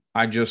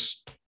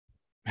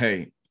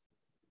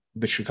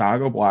 The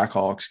Chicago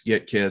Blackhawks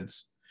get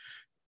kids.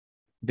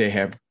 They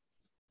have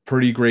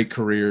pretty great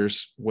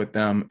careers with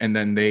them. And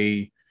then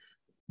they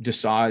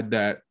decide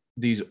that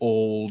these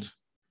old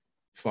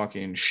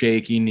fucking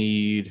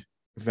shaky-kneed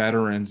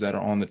veterans that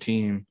are on the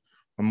team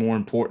are more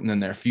important than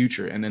their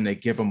future. And then they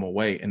give them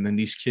away. And then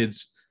these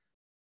kids,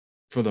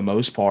 for the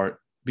most part,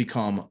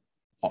 become,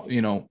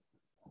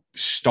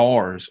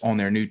 stars on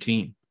their new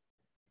team.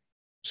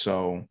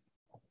 So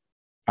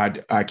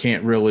I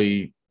can't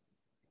really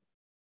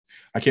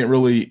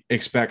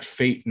expect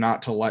fate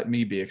not to let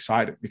me be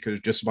excited, because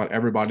just about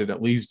everybody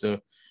that leaves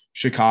the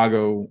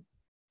Chicago,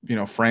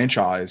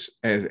 franchise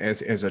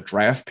as a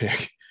draft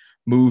pick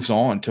moves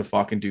on to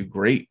fucking do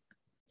great,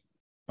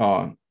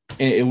 at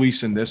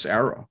least in this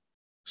era.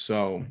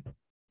 So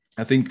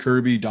I think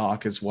Kirby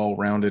Dach is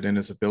well-rounded in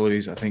his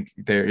abilities. I think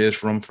there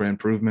is room for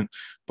improvement,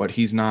 but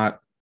he's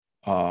not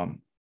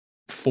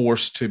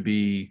forced to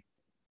be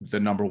the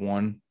number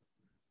 1.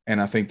 And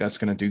I think that's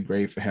going to do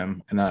great for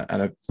him. And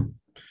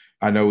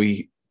I know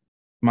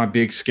my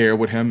big scare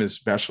with him is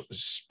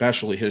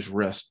especially his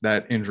wrist.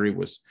 That injury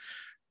was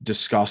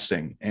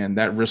disgusting, and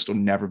that wrist will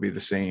never be the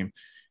same.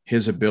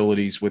 His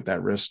abilities with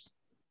that wrist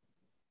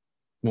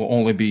will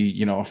only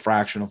be, a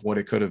fraction of what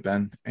it could have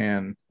been.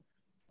 And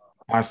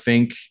I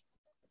think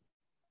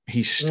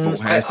he still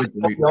has to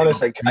be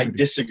honest. I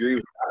disagree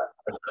with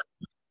that.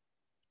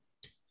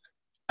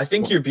 I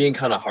think you're being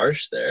kind of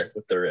harsh there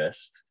with the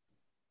wrist.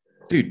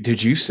 Dude,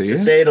 did you see it? To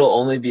say it'll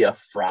only be a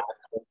fraction.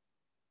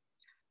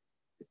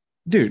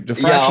 Dude, the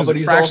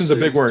fraction's a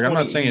big word. I'm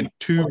not saying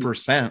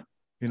 2%.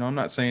 I'm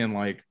not saying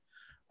like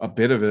a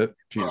bit of it.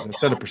 Jeez, I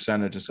said a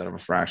percentage instead of a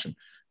fraction.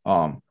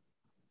 Well,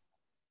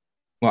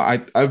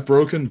 I've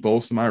broken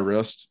both my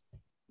wrists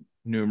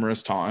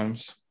numerous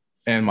times,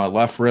 and my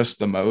left wrist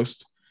the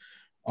most.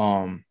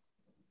 And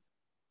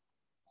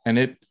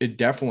it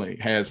definitely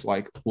has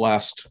like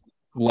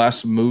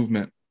less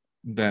movement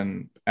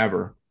than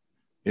ever,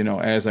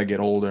 as I get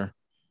older.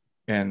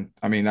 And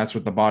I mean, that's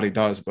what the body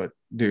does. But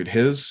dude,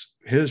 his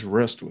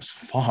wrist was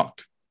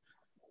fucked.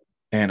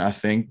 And I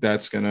think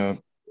that's going to.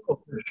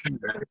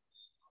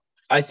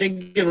 I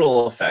think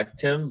it'll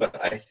affect him, but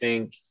I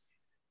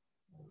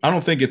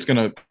don't think it's going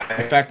to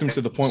affect him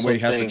to the point where he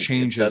has to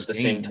change his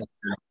game.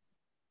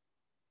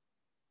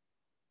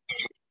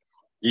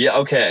 Yeah,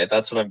 okay.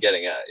 That's what I'm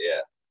getting at.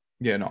 Yeah.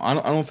 Yeah, no, I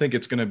don't think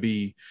it's going to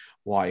be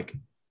like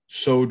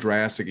so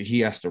drastic.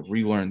 He has to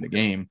relearn the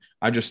game.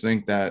 I just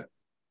think that,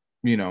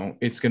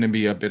 it's going to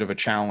be a bit of a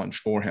challenge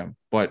for him.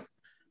 But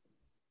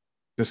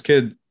this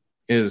kid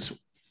is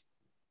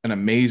an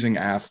amazing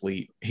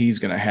athlete. He's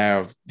going to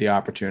have the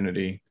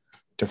opportunity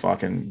to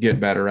fucking get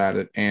better at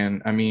it.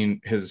 And I mean,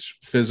 his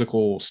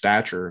physical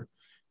stature,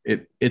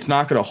 it's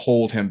not going to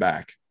hold him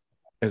back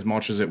as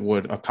much as it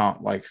would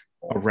like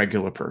a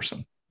regular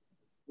person.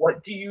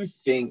 What do you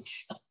think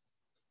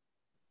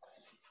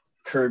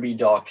Kirby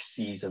Dach's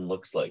season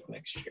looks like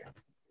next year?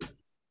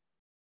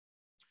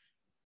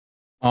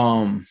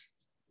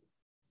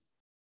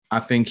 I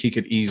think he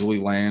could easily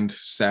land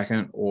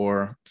second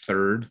or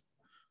third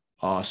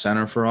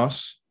center for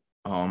us.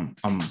 I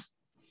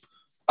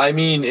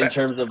mean, in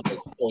terms of like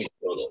point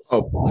totals.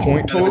 Oh,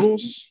 point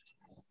totals?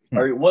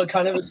 All right, what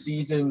kind of a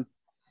season?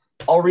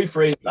 I'll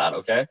rephrase that,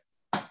 okay?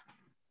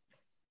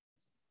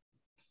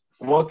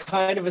 What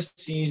kind of a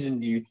season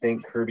do you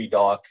think Kirby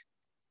Dach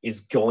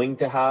is going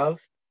to have?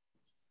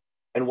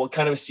 And what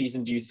kind of a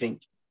season do you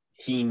think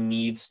he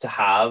needs to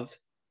have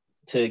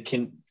to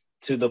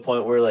the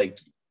point where, like,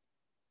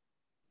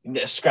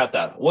 scrap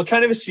that. What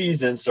kind of a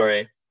season,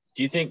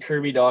 do you think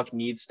Kirby Dach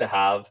needs to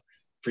have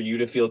for you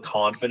to feel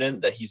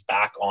confident that he's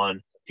back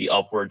on the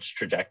upwards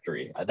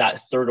trajectory,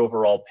 that third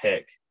overall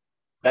pick,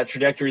 that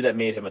trajectory that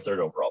made him a third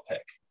overall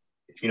pick,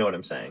 if you know what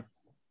I'm saying?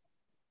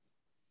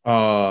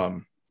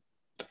 I'm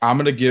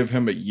going to give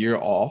him a year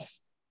off.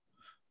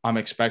 I'm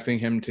expecting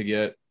him to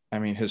get,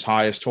 his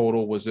highest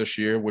total was this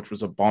year, which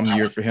was a bum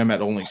year for him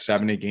at only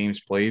 70 games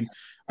played.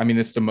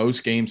 It's the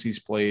most games he's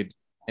played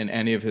in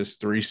any of his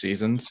 3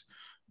 seasons.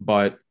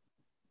 But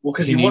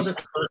because he wasn't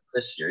hurt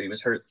this year. He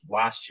was hurt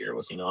last year,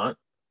 was he not?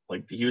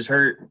 Like, he was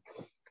hurt.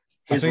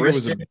 I think it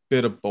was a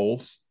bit of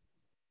both.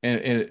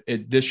 And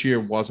this year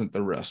wasn't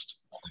the wrist.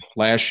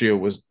 Last year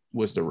was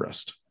the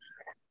wrist.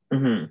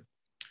 Mm-hmm.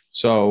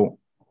 So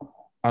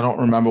I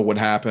don't remember what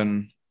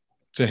happened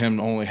to him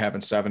only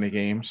having 70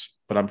 games,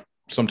 but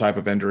some type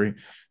of injury.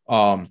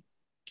 I'm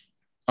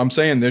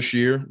saying this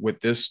year with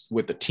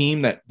the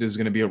team that is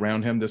going to be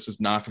around him, this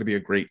is not going to be a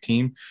great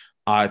team.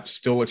 I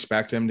still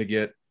expect him to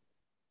get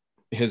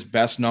his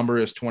best number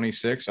is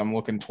 26. I'm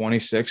looking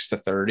 26 to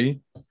 30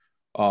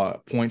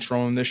 points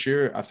from him this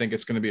year. I think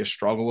it's going to be a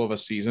struggle of a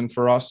season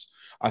for us.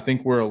 I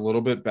think we're a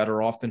little bit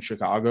better off than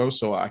Chicago,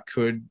 so I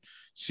could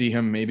see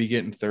him maybe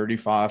getting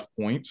 35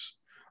 points.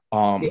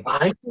 See,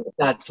 I think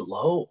that's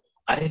low.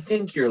 I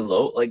think you're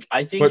low. Like,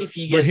 I think if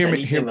he gets hear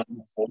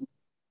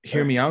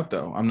me out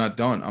though. I'm not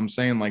done. I'm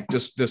saying, like,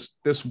 just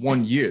this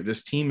 1 year,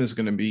 this team is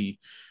still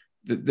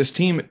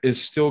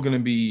going to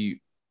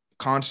be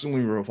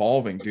constantly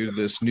revolving due to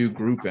this new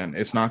group, and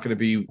it's not going to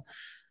be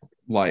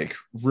like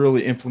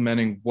really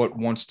implementing what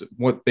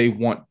they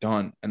want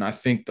done. And I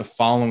think the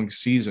following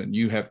season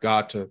you have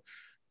got to,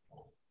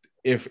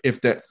 if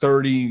that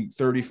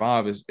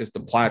 30-35 is the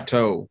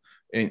plateau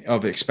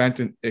of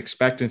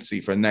expectancy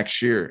for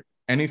next year,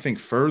 anything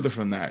further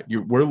from that,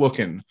 you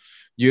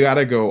got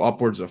to go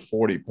upwards of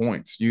 40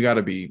 points. You got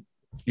to be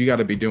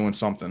doing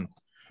something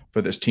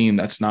for this team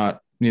that's not,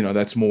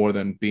 that's more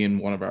than being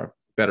one of our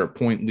better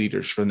point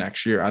leaders for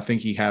next year. I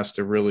think he has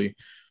to really,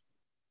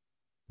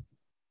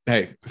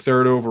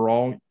 third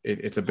overall,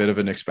 it's a bit of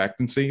an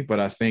expectancy, but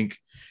I think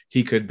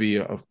he could be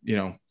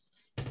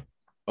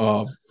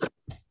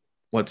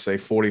let's say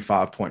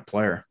 45-point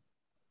player.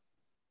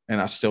 And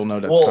I still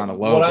know that's kind of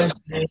low. What I'm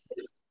saying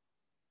is,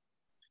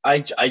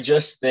 I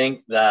just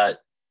think that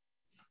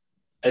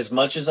as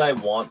much as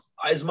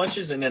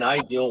in an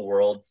ideal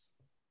world,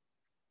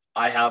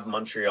 I have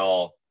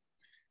Montreal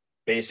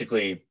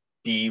basically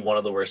be one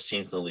of the worst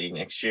teams in the league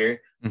next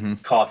year. Mm-hmm.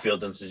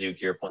 Caulfield and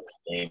Suzuki are playing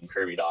the game,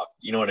 Kirby Dach.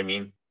 You know what I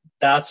mean?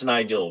 That's an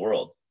ideal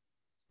world.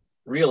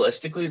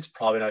 Realistically, it's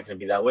probably not going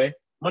to be that way.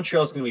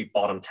 Montreal's going to be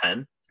bottom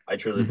 10. I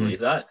truly believe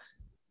that.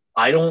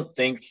 I don't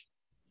think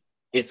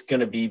it's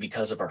going to be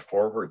because of our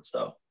forwards,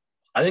 though.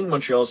 I think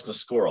Montreal's going to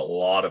score a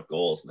lot of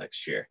goals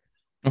next year.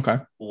 Okay.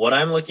 What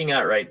I'm looking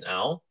at right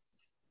now,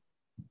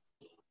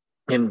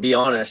 and be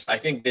honest, I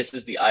think this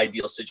is the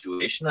ideal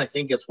situation. I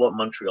think it's what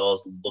Montreal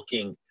is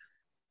looking.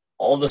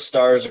 All the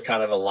stars are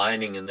kind of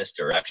aligning in this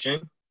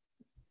direction.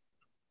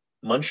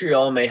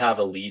 Montreal may have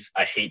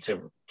I hate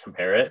to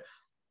compare it,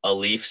 a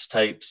Leafs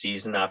type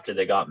season after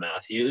they got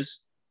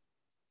Matthews,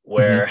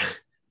 where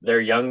their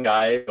young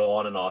guys go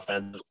on an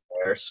offensive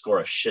player, score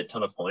a shit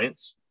ton of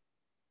points,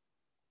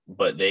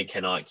 but they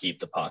cannot keep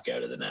the puck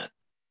out of the net.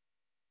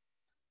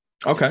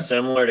 Okay. It's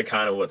similar to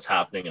kind of what's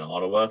happening in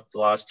Ottawa the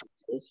last 2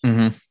 years.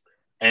 Mm-hmm.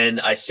 And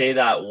I say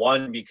that,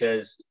 one,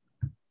 because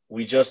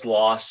we just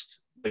lost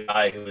the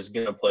guy who was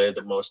going to play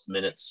the most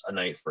minutes a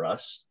night for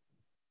us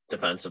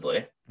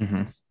defensively.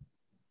 Mm-hmm.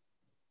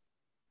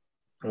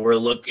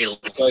 It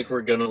looks like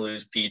we're going to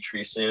lose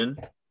Petrie soon.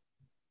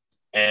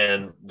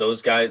 And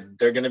those guys,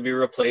 they're going to be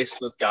replaced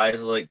with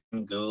guys like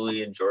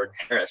Gooley and Jordan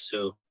Harris,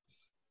 who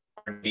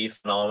are going to be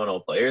phenomenal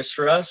players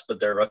for us, but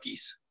they're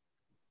rookies.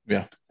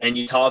 Yeah. And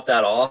you top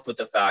that off with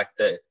the fact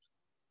that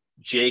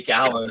Jake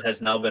Allen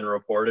has now been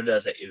reported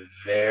as a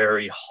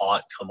very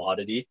hot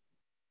commodity.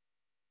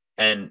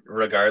 And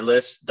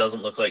regardless,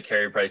 doesn't look like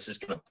Carey Price is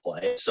going to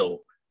play.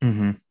 So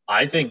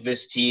I think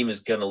this team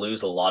is going to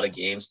lose a lot of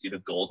games due to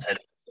goaltending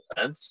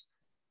defense.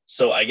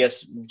 So I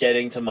guess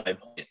getting to my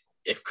point,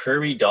 if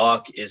Kirby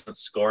Dach isn't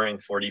scoring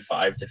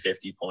 45 to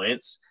 50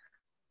 points,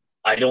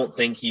 I don't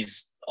think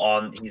he's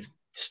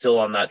still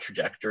on that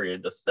trajectory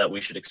that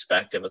we should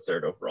expect of a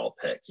third overall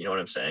pick. You know what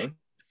I'm saying?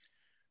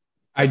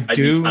 I'd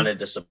be kind of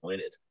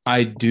disappointed.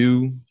 I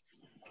do.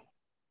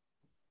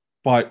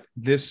 But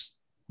this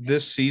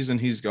season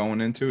he's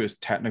going into is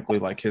technically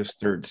like his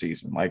third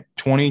season. Like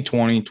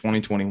 2020,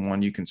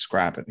 2021, you can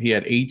scrap it. He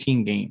had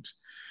 18 games.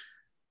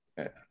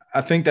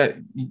 I think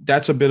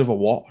that's a bit of a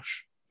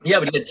wash. Yeah,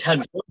 but he had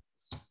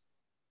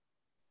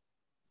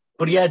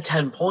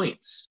 10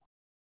 points.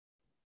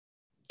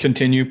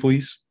 Continue,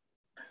 please.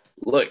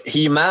 Look,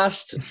 he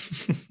amassed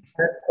 10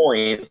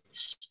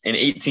 points in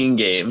 18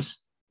 games.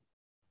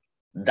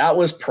 That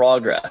was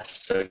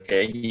progress,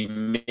 okay? He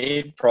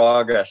made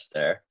progress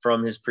there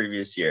from his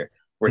previous year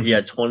where he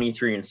had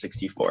 23 and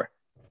 64.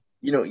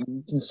 You know,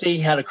 you can say he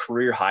had a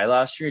career high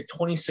last year,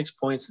 26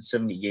 points in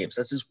 70 games.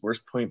 That's his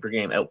worst point per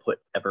game output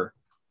ever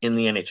in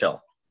the NHL.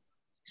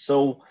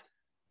 So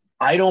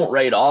I don't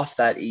write off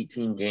that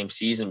 18-game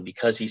season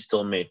because he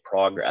still made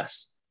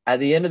progress. At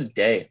the end of the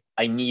day,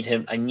 I need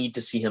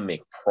to see him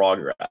make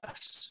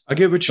progress. I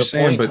get what you're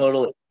saying,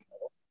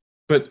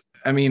 but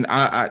I mean,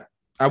 I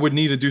would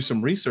need to do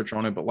some research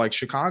on it, but like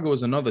Chicago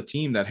is another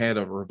team that had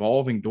a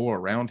revolving door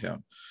around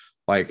him.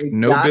 Like exactly.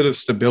 No bit of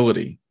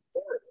stability.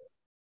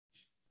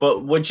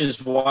 But which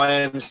is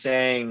why I'm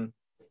saying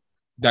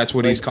that's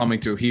what he's coming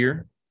to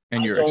here,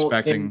 and you're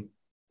expecting.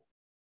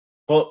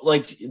 But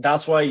like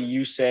that's why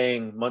you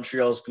saying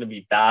Montreal is going to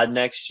be bad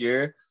next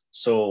year.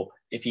 So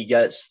if he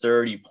gets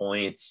 30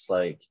 points,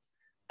 like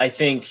I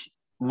think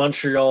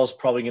Montreal is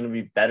probably going to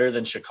be better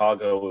than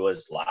Chicago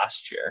was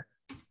last year.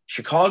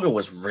 Chicago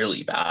was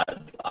really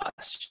bad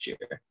last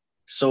year.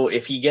 So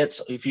if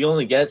he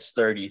only gets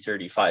 30,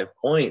 35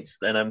 points,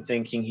 then I'm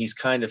thinking he's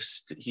kind of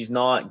he's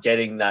not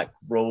getting that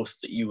growth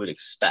that you would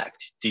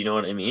expect. Do you know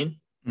what I mean?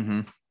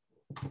 Mm-hmm.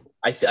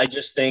 I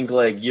just think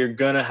like you're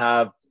going to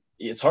have,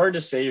 it's hard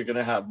to say you're going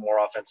to have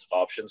more offensive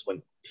options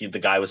when the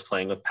guy was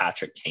playing with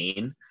Patrick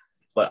Kane,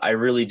 but I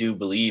really do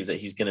believe that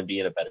he's going to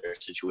be in a better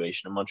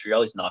situation in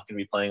Montreal. He's not going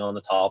to be playing on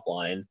the top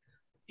line.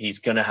 He's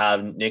going to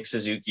have Nick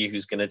Suzuki,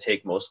 who's going to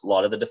take a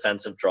lot of the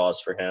defensive draws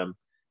for him.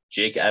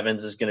 Jake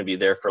Evans is going to be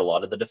there for a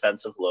lot of the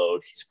defensive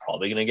load. He's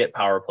probably going to get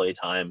power play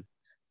time.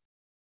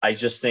 I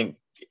just think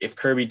if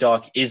Kirby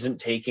Dach isn't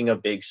taking a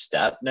big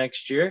step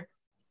next year,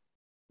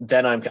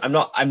 then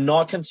I'm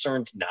not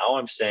concerned now.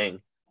 I'm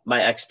saying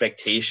my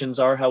expectations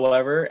are,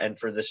 however, and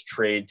for this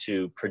trade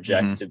to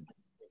project to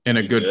in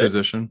a good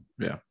position.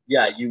 Yeah.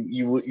 Yeah.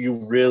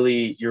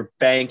 You're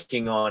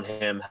banking on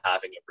him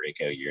having a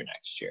breakout year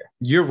next year.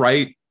 You're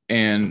right.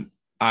 And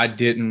I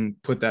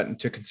didn't put that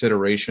into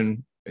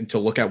consideration and to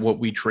look at what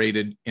we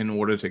traded in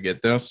order to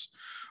get this,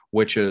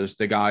 which is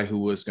the guy who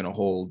was going to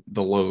hold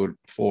the load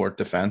for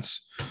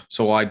defense.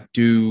 So I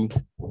do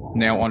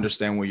now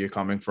understand where you're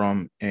coming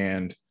from.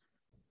 And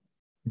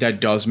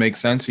that does make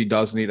sense. He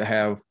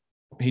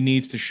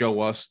needs to show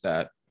us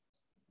that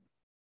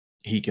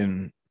he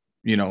can,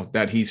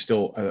 that he's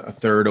still a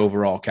third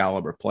overall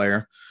caliber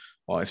player,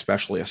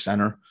 especially a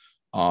center.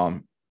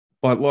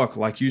 But look,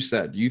 like you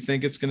said, you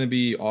think it's going to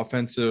be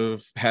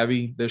offensive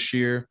heavy this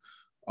year.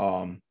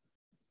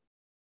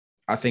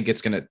 I think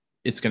it's going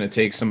to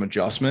take some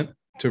adjustment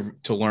to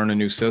learn a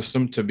new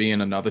system, to be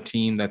in another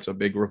team that's a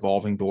big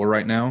revolving door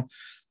right now.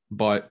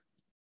 But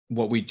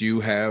what we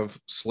do have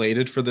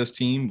slated for this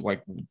team,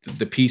 like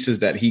the pieces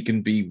that he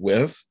can be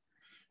with,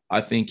 I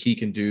think he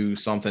can do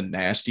something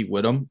nasty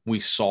with them. We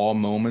saw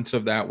moments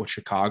of that with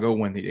Chicago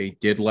when they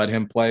did let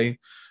him play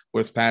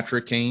with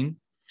Patrick Kane.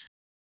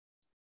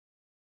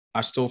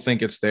 I still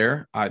think it's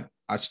there. I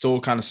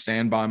still kind of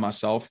stand by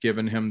myself,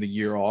 giving him the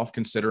year off,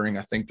 considering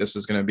I think this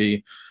is going to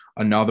be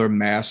another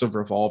massive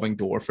revolving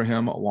door for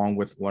him, along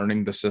with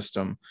learning the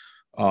system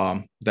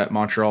that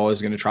Montreal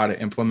is going to try to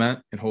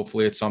implement. And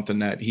hopefully it's something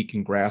that he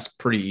can grasp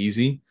pretty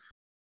easy.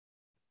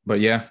 But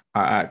yeah,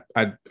 I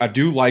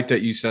do like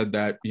that you said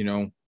that,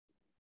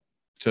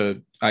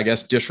 to, I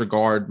guess,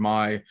 disregard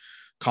my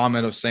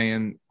comment of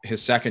saying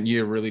his second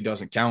year really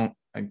doesn't count.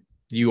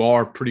 You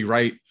are pretty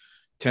right.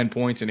 10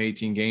 points in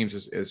 18 games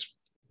is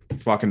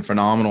fucking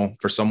phenomenal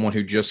for someone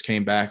who just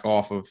came back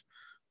off of,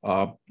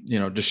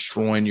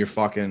 destroying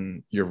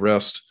your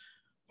wrist.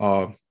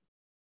 I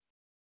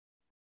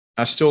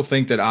still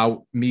think that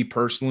me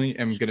personally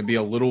am going to be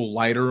a little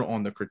lighter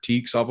on the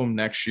critiques of him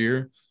next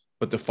year,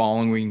 but the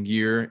following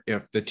year,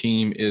 if the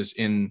team is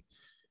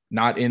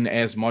not in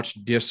as much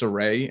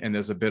disarray and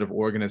there's a bit of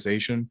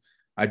organization,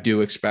 I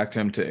do expect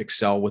him to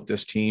excel with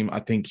this team. I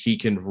think he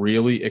can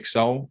really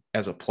excel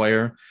as a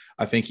player.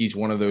 I think he's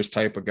one of those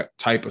type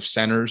of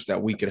centers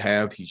that we could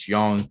have. He's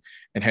young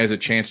and has a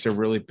chance to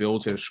really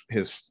build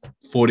his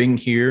footing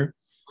here.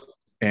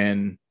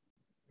 And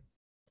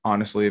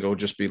honestly, it'll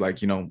just be like,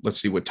 let's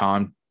see what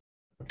time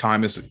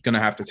is going to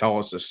have to tell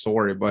us this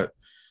story. But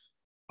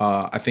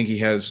I think he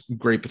has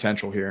great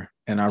potential here,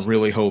 and I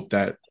really hope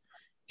that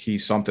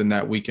he's something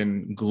that we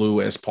can glue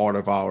as part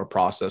of our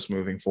process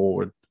moving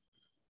forward.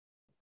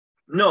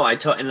 No,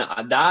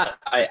 that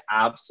I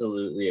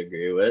absolutely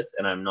agree with,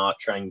 and I'm not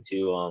trying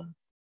to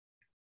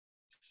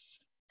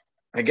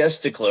I guess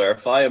to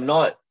clarify, I'm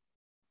not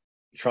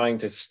trying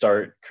to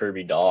start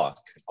Kirby Dach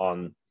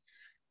on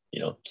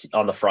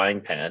the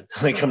frying pan.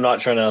 Like, I'm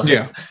not trying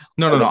to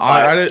No.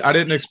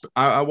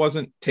 I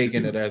wasn't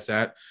taking it as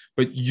that,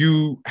 but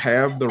you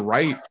have the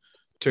right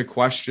to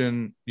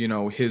question,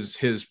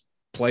 his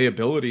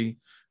playability,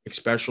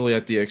 especially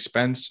at the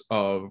expense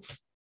of,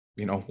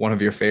 one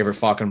of your favorite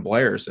fucking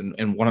players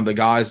and one of the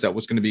guys that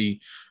was going to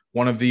be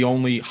one of the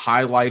only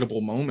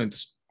highlightable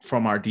moments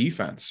from our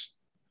defense.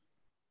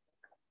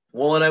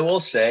 Well, and I will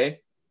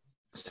say,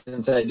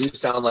 since I do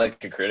sound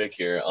like a critic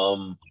here,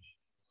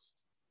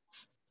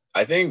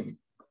 I think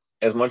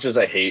as much as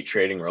I hate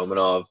trading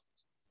Romanov,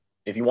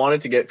 if you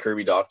wanted to get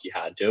Kirby Dach, you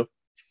had to.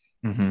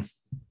 Mm-hmm.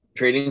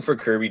 Trading for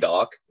Kirby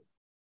Dach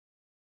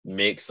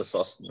makes the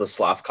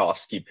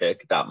Slavkovsky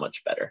pick that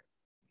much better.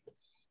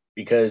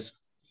 Because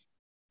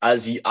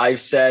as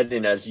I've said,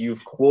 and as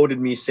you've quoted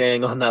me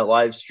saying on that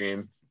live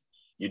stream,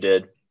 you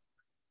did.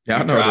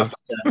 Yeah,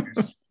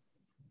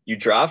 You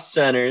draft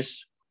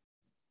centers,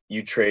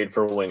 you trade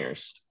for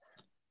wingers.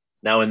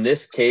 Now, in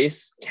this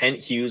case, Kent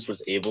Hughes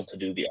was able to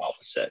do the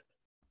opposite,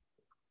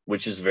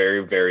 which is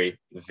very, very,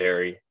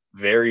 very,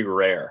 very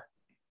rare.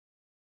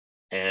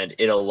 And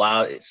it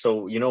allowed –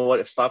 so you know what?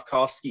 If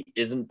Slavkovsky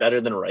isn't better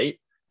than Wright,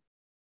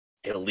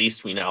 at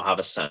least we now have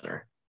a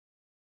center,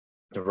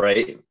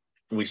 right?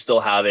 We still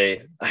have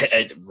a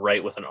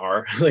Wright with an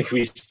R. Like,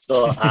 we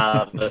still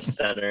have a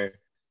center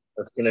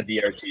that's going to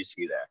be our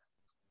 2C there.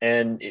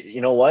 And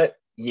you know what?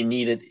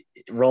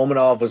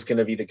 Romanov was going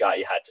to be the guy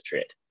you had to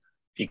trade,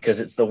 because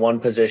it's the one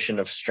position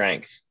of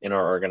strength in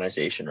our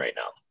organization right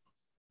now.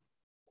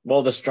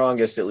 Well, the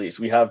strongest, at least.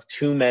 We have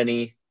too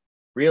many,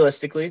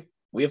 realistically,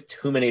 we have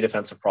too many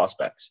defensive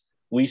prospects.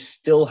 We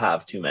still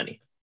have too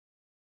many.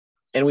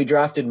 And we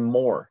drafted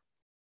more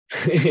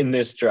in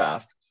this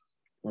draft,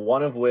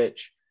 one of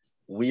which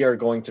we are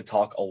going to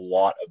talk a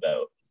lot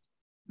about.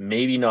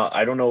 Maybe not,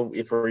 I don't know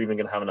if we're even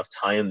going to have enough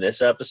time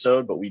this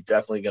episode, but we're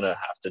definitely going to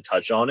have to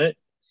touch on it.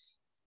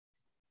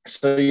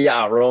 So,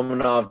 yeah,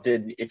 Romanov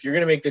if you're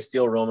going to make this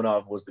deal,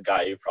 Romanov was the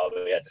guy you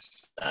probably had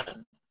to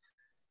send.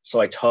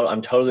 So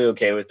I'm totally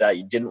okay with that.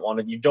 You don't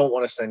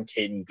want to send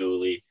Caden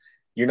Gooley.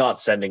 You're not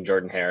sending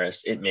Jordan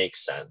Harris. It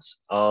makes sense.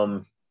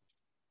 On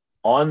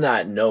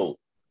that note,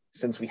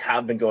 since we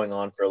have been going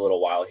on for a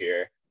little while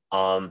here,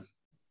 and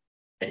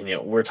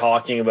we're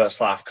talking about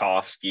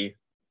Slavkovsky,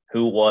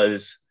 who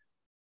was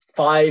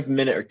 5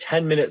 minutes or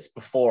 10 minutes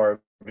before,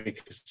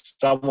 because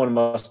someone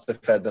must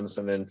have fed them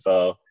some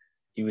info,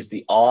 he was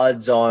the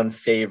odds-on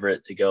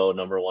favorite to go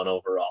number 1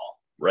 overall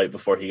right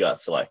before he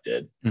got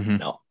selected. Mm-hmm.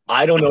 Now,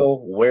 I don't know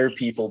where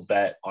people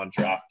bet on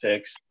draft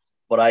picks,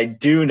 but I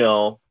do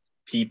know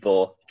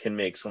people can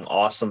make some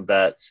awesome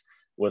bets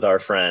with our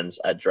friends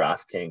at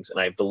DraftKings, and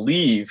I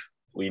believe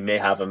we may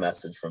have a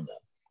message from them.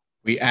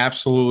 We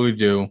absolutely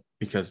do,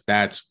 because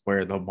that's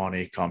where the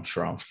money comes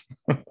from.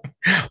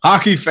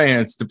 Hockey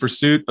fans, the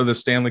pursuit of the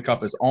Stanley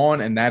Cup is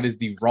on, and that is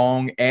the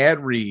wrong ad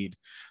read.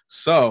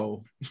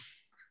 So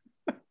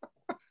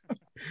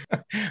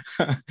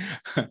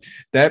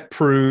that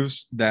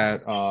proves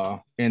that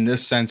in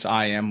this sense,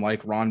 I am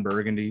like Ron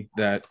Burgundy,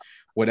 that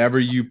whatever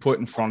you put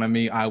in front of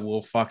me, I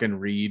will fucking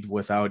read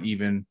without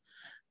even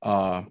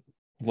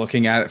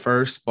looking at it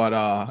first.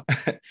 But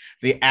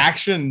the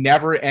action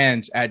never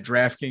ends at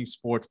DraftKings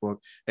Sportsbook,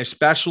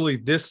 especially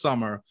this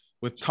summer.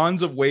 With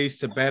tons of ways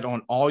to bet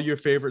on all your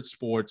favorite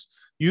sports,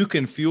 you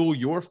can fuel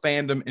your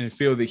fandom and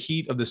feel the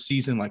heat of the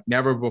season like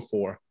never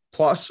before.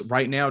 Plus,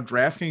 right now,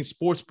 DraftKings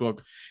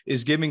Sportsbook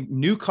is giving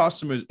new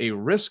customers a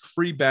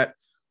risk-free bet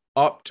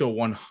up to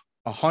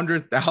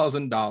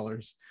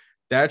 $100,000.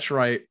 That's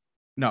right.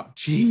 No,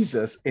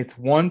 Jesus, it's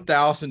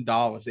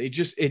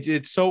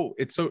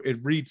 $1,000. It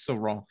reads so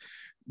wrong.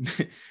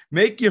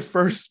 Make your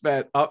first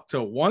bet up to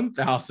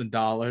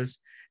 $1,000,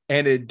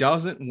 and it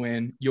doesn't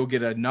win, you'll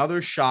get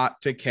another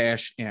shot to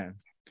cash in.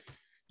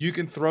 You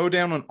can throw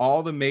down on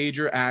all the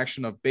major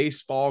action of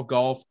baseball,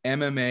 golf,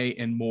 MMA,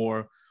 and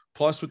more.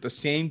 Plus, with the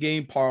same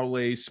game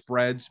parlays,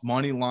 spreads,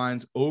 money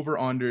lines,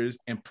 over-unders,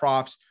 and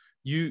props,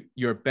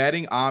 your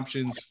betting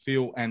options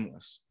feel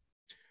endless.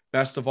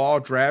 Best of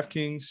all,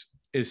 DraftKings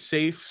is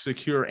safe,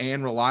 secure,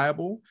 and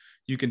reliable.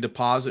 You can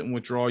deposit and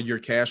withdraw your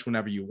cash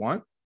whenever you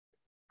want.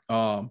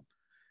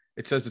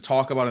 It says to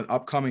talk about an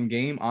upcoming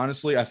game.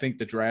 Honestly, I think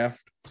the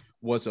draft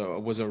was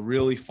a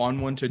really fun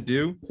one to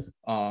do.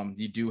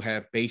 You do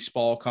have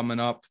baseball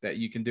coming up that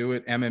you can do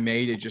it.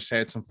 MMA, they just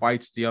had some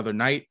fights the other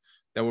night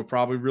that were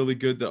probably really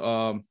good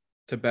to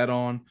bet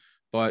on.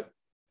 But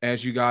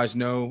as you guys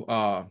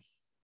know,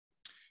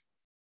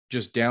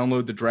 just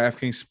download the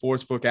DraftKings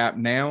Sportsbook app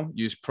now.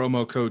 Use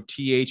promo code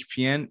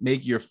THPN.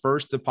 Make your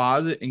first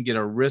deposit and get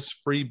a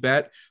risk-free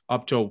bet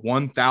up to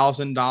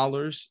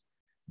 $1,000.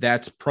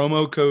 That's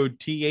promo code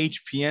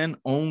THPN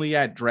only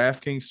at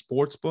DraftKings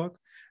Sportsbook.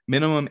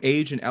 Minimum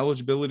age and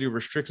eligibility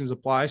restrictions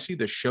apply. See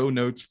the show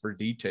notes for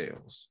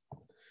details.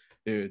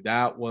 Dude,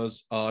 that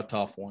was a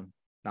tough one.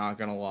 Not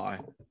gonna lie.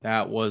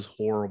 That was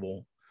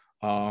horrible.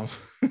 Where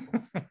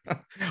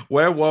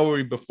were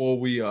we before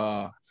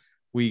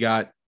we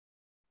got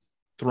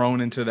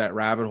thrown into that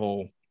rabbit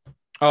hole?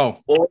 Oh,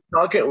 well,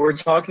 we're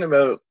talking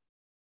about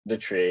the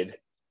trade.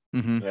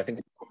 Mm-hmm. I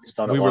think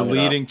we were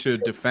leading to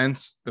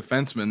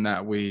defensemen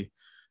that we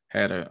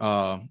had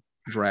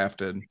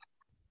drafted.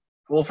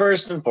 Well,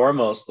 first and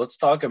foremost, let's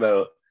talk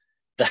about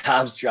the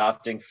Habs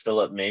drafting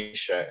Philip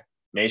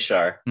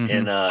Mashar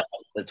in the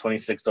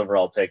 26th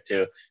overall pick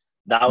too.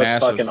 That was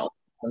massive. Fucking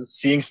awesome.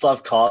 Seeing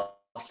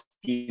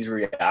Slavkovsky's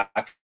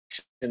reaction,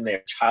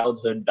 their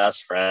childhood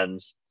best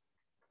friends.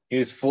 He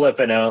was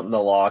flipping out in the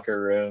locker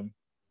room.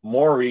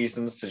 More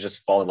reasons to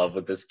just fall in love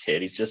with this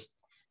kid. He's just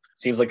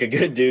seems like a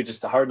good dude,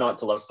 just hard not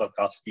to love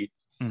Slavkovsky,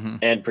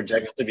 and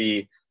projects to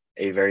be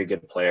a very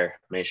good player,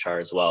 Mashar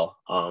as well.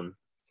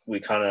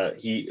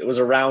 It was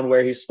around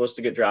where he's supposed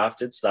to get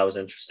drafted, so that was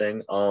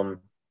interesting. And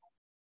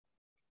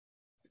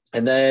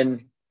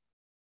then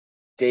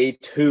day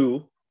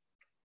 2,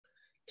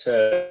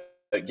 to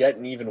get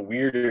an even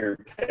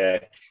weirder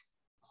pick,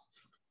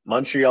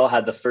 Montreal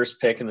had the first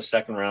pick in the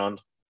second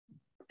round.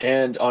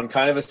 And on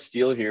kind of a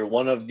steal here,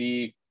 one of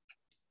the,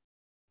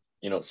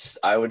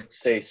 I would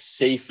say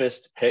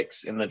safest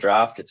picks in the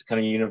draft. It's kind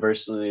of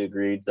universally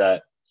agreed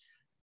that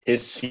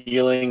his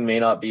ceiling may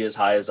not be as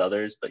high as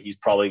others, but he's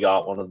probably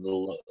got one of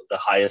the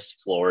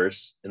highest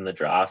floors in the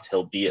draft.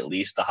 He'll be at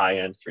least a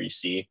high-end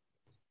 3C.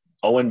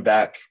 Owen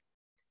Beck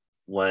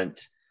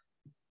went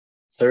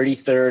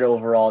 33rd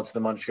overall to the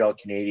Montreal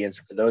Canadiens.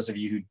 And for those of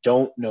you who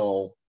don't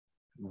know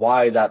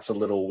why that's a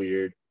little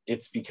weird,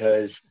 it's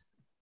because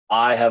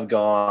I have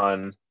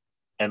gone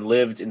and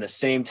lived in the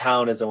same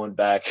town as Owen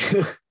Beck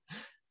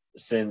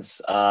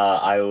since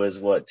I was,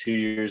 2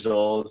 years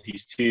old.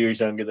 He's 2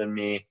 years younger than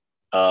me.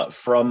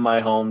 From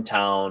my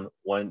hometown,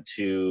 went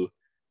to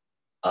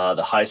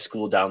the high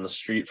school down the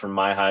street from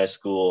my high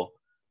school.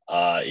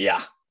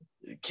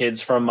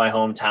 Kids from my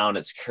hometown.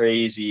 It's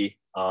crazy.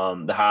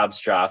 The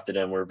Habs drafted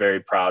him. We're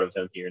very proud of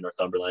him here in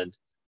Northumberland.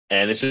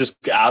 And it's just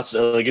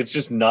it's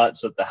just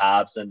nuts that the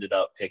Habs ended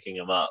up picking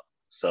him up.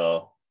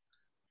 So,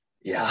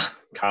 yeah,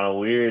 kind of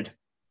weird.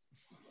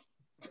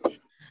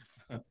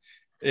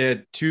 It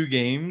had 2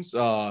 games,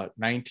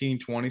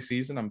 19-20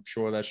 season. I'm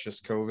sure that's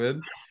just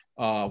COVID.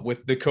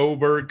 With the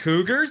Coburg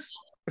Cougars.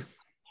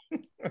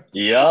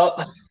 Yep.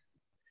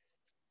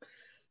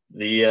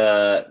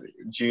 The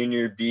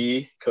Junior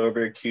B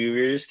Coburg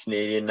Cougars,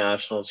 Canadian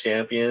national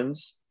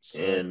champions.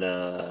 So, and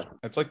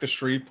that's like the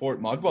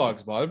Shreveport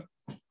Mudbugs, bud.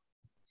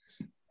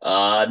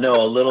 No,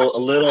 a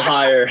little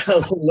higher,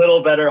 a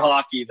little better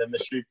hockey than the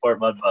Shreveport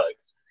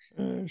Mudbugs.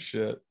 Oh,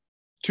 shit.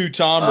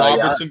 2-time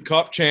Robertson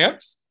Cup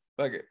champs.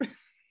 Like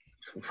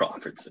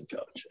Robertson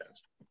Cup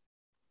champs.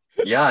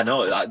 Yeah,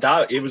 no,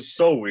 that it was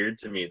so weird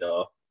to me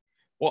though.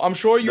 Well, I'm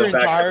sure your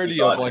entirety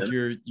of like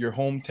him. your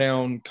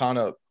hometown kind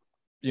of,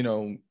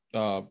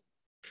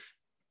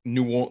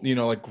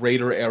 like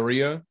greater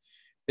area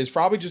is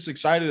probably just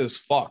excited as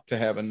fuck to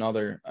have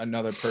another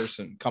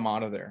person come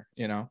out of there,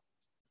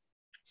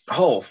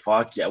 Oh,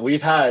 fuck yeah.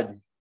 We've had,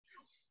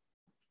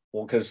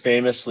 because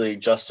famously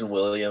Justin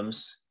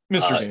Williams,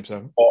 Mr. Game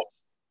 7.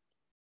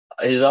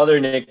 His other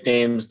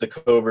nickname's the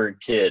Coburg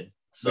Kid.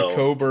 So the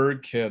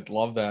Coburg Kid,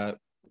 love that.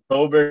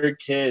 Coburg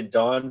Kid,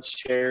 Don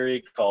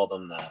Cherry called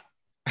him that.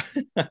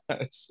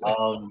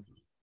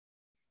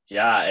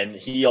 And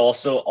he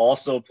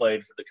also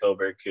played for the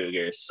Coburg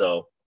Cougars.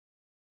 So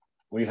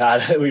we've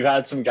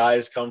had some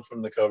guys come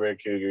from the Coburg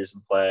Cougars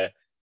and play.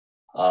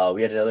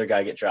 We had another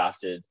guy get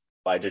drafted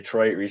by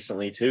Detroit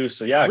recently too.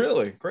 So yeah,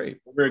 really great.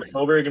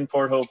 Coburg and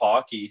Port Hope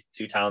hockey,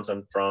 2 towns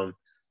I'm from,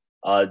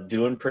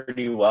 doing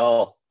pretty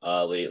well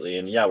lately.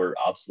 And yeah, we're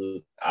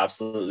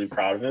absolutely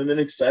proud of him and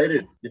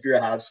excited. If you're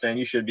a Habs fan,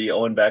 you should be.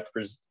 Owen Beck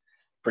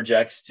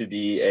projects to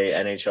be a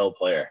NHL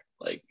player.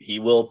 Like, he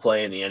will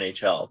play in the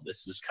NHL.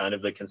 This is kind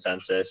of the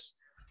consensus.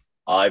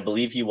 I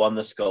believe he won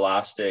the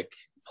Scholastic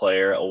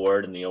Player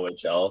Award in the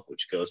OHL,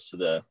 which goes to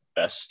the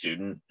best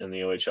student in the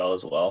OHL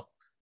as well.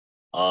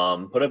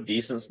 Put up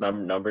decent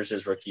numbers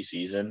his rookie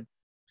season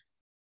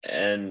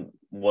and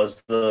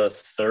was the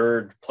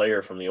 3rd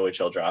player from the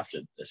OHL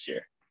drafted this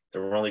year.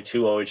 There were only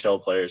 2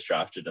 OHL players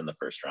drafted in the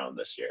first round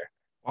this year.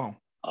 Wow.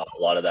 A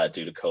lot of that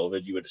due to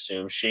COVID, you would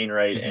assume. Shane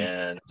Wright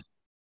and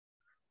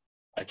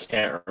I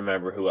can't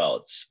remember who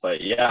else.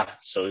 But yeah,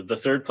 so the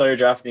 3rd player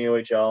drafted in the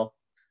OHL,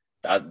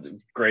 that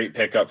great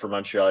pickup for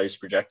Montreal. He's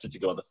projected to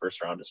go in the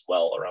first round as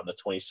well, around the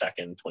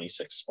 22nd,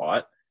 26th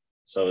spot.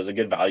 So it was a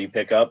good value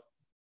pickup.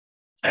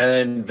 And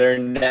then their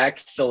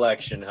next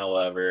selection,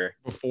 however.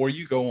 Before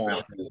you go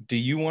on, do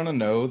you want to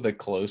know the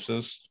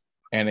closest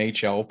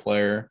NHL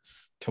player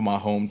to my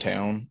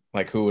hometown,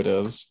 like who it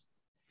is?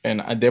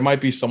 And there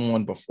might be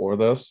someone before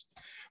this,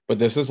 but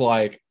this is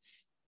like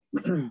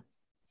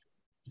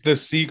the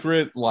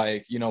secret,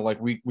 like, you know, like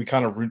we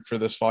kind of root for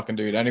this fucking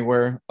dude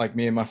anywhere, like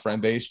me and my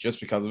friend base, just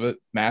because of it.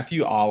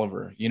 Matthew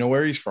Oliver, you know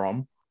where he's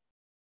from?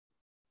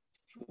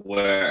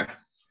 Where?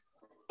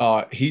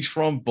 He's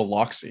from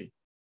Biloxi,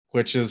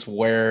 which is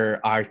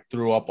where I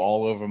threw up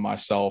all over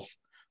myself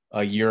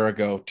a year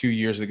ago, 2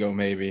 years ago,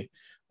 maybe,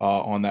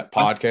 on that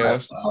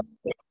podcast.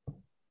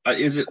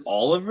 Is it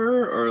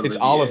Oliver or Olivier? It's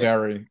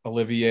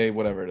Olivier,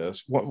 whatever it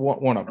is.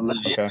 One of them.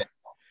 Olivier. Okay.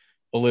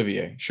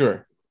 Olivier.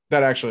 Sure.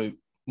 That actually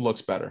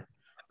looks better.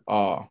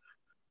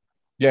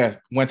 Yeah,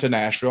 went to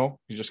Nashville.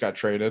 He just got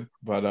traded,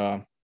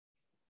 but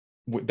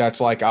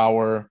that's like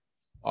our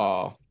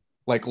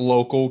like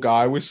local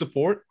guy we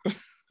support.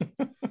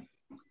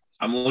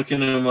 I'm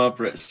looking him up.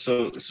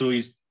 So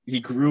he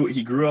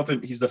grew up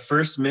in, he's the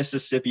first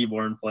Mississippi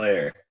born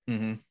player.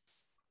 Mm-hmm.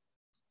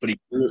 But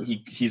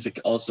he's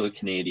also a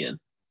Canadian.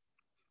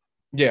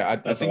 Yeah,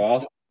 I think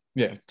awesome.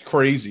 Yeah,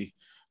 crazy.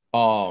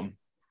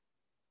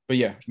 But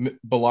yeah,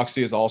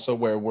 Biloxi is also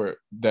where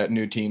that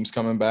new team's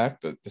coming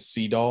back. The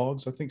Sea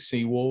Dogs, I think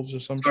Sea Wolves or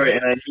something. Sorry,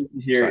 and I need to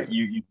hear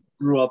you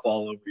grew up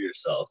all over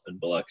yourself in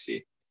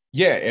Biloxi.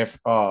 Yeah, if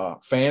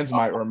fans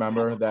might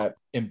remember that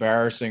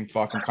embarrassing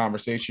fucking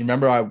conversation.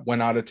 Remember, I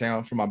went out of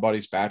town for my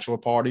buddy's bachelor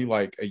party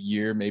like a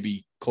year,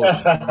 maybe close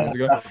to 2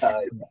 years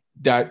ago.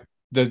 That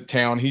the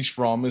town he's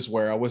from is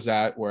where I was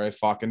at, where I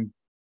fucking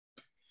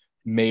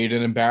made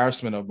an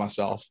embarrassment of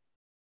myself,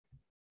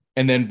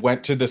 and then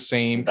went to the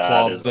same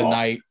club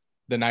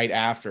the night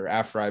after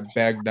I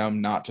begged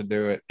them not to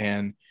do it,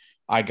 and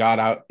I got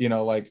out. You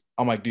know, like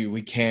I'm like, dude,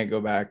 we can't go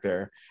back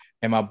there.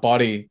 And my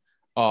buddy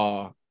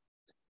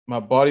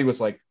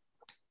was like,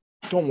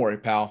 don't worry,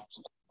 pal.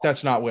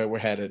 That's not where we're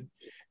headed.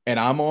 And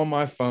I'm on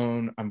my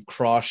phone. I'm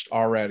crushed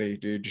already,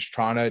 dude. Just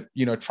trying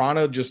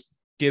to just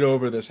get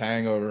over this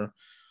hangover.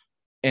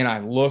 And I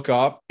look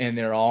up and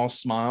they're all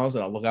smiles.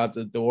 And I look out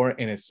the door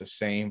and it's the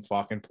same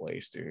fucking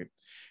place, dude.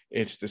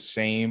 It's the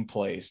same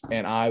place.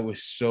 And I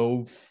was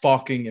so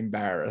fucking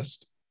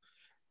embarrassed.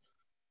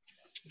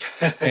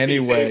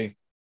 Anyway,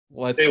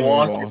 let's move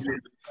on.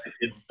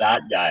 It's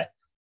that guy.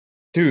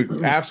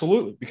 Dude,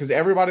 absolutely. Because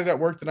everybody that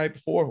worked the night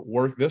before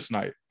worked this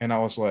night. And I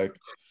was like,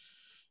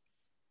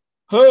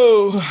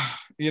 oh,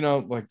 you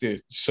know, like,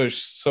 dude,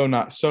 so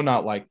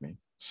not like me.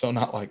 So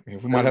not like me.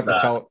 We might have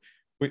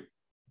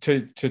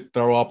to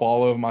throw up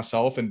all over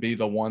myself and be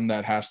the one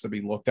that has to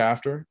be looked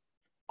after.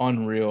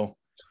 Unreal.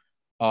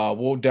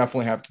 We'll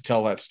definitely have to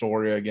tell that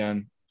story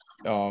again.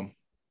 But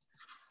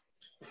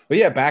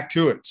yeah, back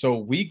to it. So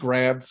we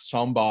grabbed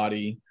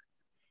somebody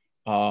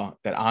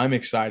that I'm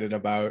excited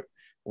about.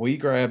 We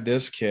grabbed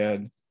this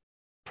kid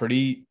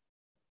pretty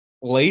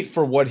late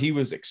for what he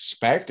was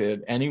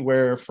expected,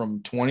 anywhere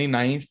from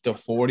 29th to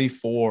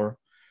 44.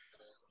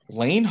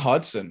 Lane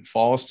Hudson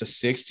falls to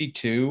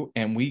 62,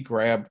 and we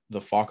grabbed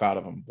the fuck out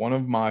of him. One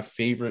of my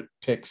favorite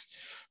picks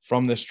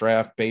from this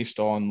draft based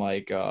on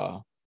like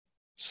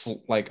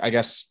I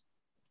guess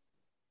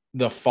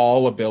the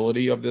fall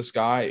ability of this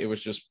guy. It was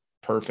just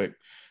perfect.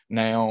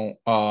 Now,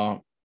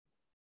 the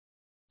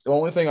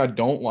only thing I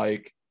don't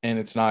like, and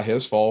it's not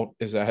his fault,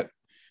 is that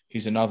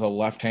he's another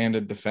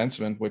left-handed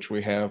defenseman, which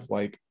we have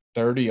like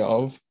 30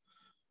 of.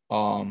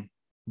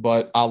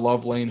 But I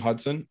love Lane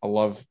Hudson. I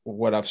love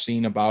what I've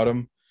seen about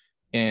him.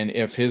 And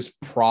if his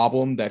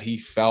problem that he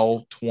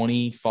fell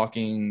 20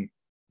 fucking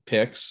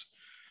picks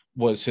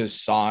was his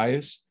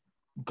size,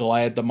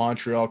 glad the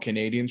Montreal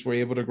Canadiens were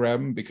able to grab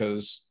him,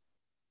 because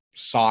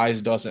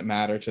size doesn't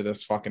matter to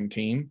this fucking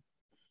team.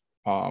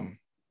 And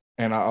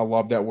I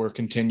love that we're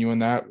continuing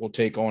that. We'll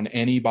take on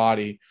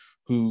anybody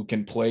who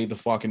can play the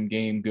fucking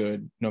game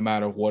good, no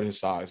matter what his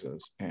size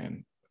is.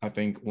 And I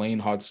think Lane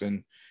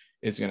Hudson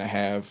is going to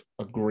have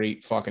a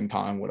great fucking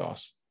time with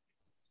us.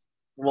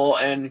 Well,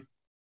 and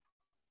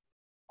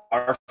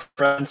our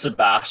friend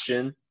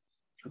Sebastian,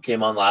 who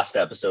came on last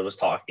episode, was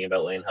talking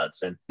about Lane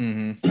Hudson.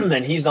 Mm-hmm.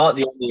 And he's not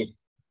the only,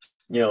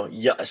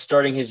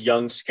 starting his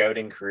young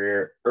scouting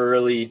career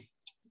early,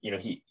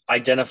 he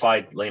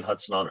identified Lane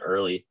Hudson on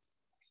early,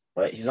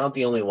 but he's not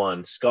the only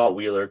one. Scott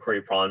Wheeler,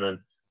 Corey Pronman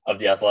of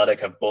The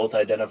Athletic have both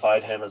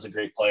identified him as a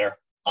great player.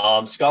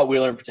 Scott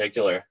Wheeler in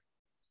particular,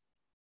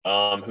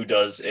 who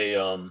does a,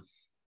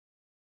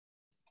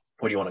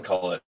 what do you want to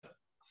call it?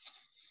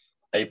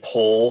 A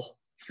poll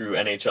through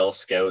NHL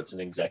scouts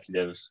and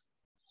executives,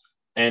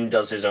 and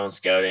does his own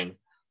scouting,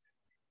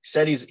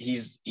 said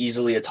he's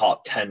easily a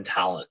top 10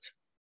 talent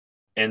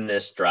in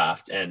this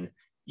draft. And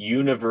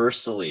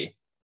universally,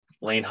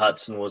 Lane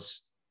Hudson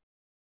was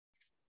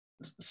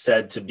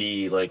said to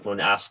be, like, when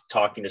asked,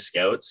 talking to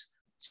scouts,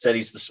 said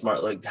he's the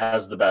smart, like,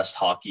 has the best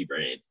hockey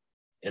brain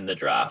in the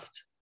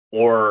draft.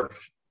 Or,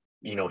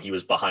 he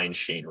was behind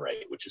Shane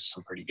Wright, which is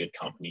some pretty good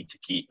company to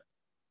keep.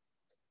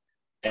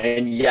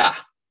 And yeah,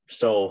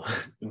 so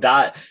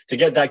that to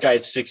get that guy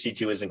at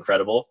 62 is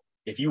incredible.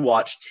 If you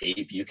watch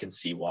tape, you can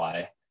see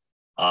why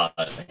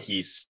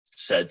he's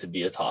said to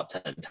be a top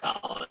 10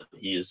 talent.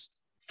 He is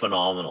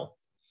phenomenal.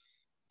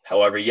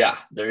 However, yeah,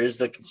 there is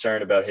the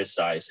concern about his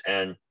size.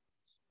 And,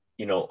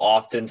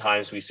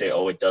 oftentimes we say,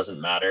 oh, it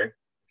doesn't matter.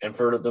 And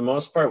for the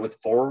most part with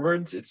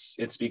forwards,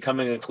 it's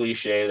becoming a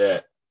cliche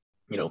that,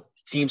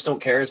 teams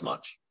don't care as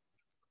much.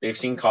 They've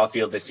seen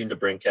Caulfield, they've seen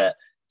DeBrincat,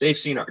 they've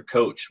seen our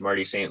coach,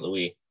 Marty St.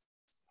 Louis.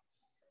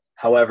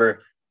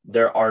 However,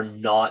 there are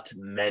not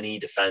many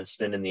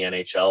defensemen in the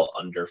NHL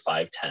under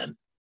 5'10".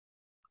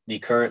 The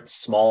current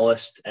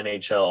smallest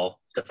NHL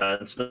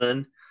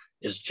defenseman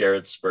is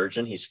Jared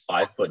Spurgeon. He's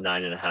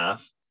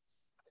 5'9.5".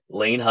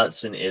 Lane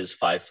Hutson is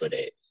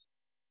 5'8".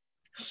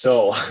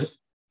 So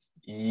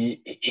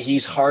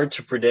he's hard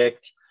to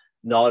predict,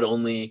 not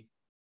only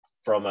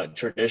from a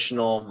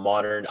traditional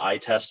modern eye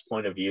test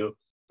point of view,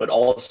 but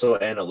also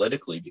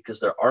analytically, because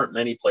there aren't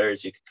many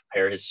players you can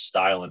compare his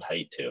style and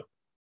height to.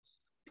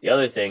 The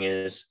other thing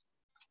is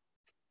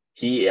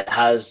he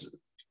has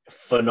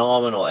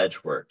phenomenal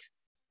edge work.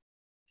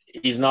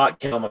 He's not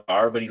Cale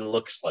Makar, but he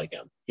looks like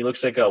him. He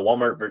looks like a not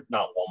Walmart.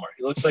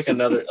 He looks like a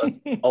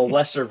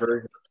lesser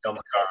version of Cale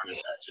Makar on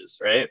his edges,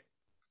 right?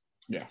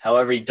 Yeah.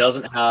 However, he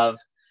doesn't have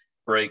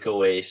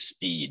breakaway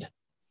speed.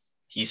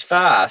 He's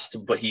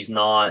fast, but he's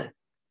not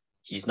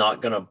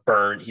going to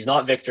burn. He's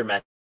not Victor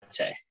Mete.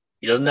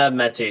 He doesn't have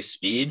Mete's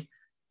speed,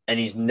 and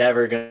he's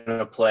never going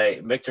to play.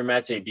 Victor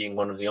Mete being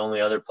one of the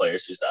only other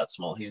players who's that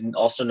small. He's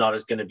also not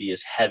going to be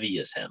as heavy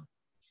as him.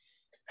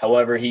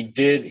 However,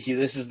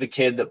 this is the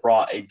kid that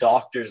brought a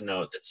doctor's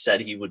note that said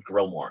he would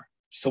grow more.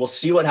 So we'll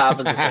see what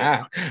happens with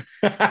him.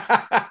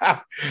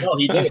 No,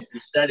 he did. He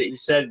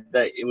said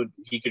that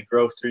he could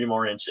grow 3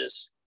 more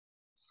inches.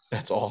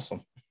 That's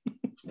awesome.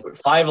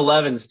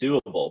 5'11" is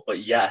doable, but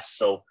yes.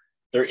 So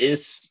there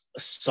is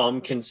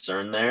some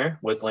concern there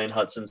with Lane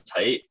Hutson's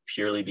height,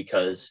 purely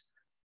because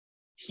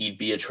he'd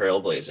be a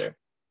trailblazer.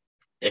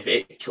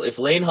 If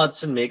Lane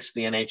Hutson makes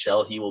the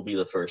NHL, he will be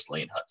the first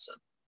Lane Hutson.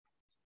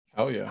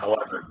 Oh yeah.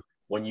 However,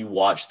 when you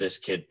watch this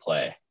kid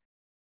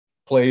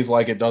plays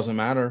like it doesn't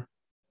matter.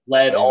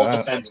 Led all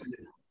defensemen,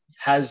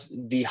 has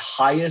the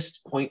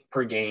highest point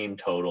per game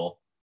total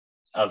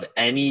of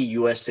any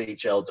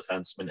USHL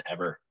defenseman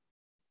ever,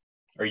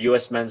 or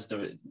U.S. not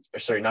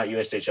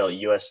USHL,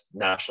 U.S.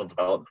 National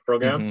Development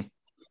Program,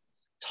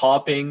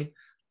 topping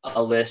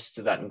a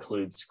list that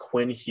includes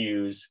Quinn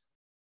Hughes,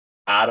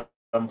 Adam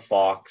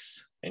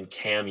Fox, and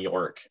Cam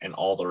York, and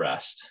all the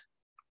rest.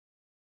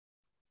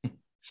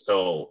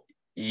 So,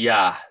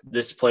 yeah,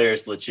 this player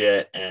is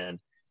legit, and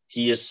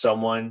he is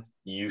someone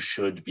you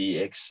should be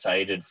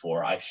excited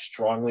for. I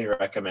strongly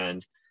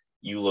recommend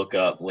you look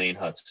up Lane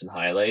Hutson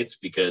highlights,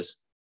 because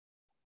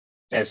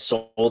as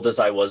sold as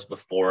I was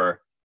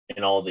before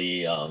in all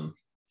the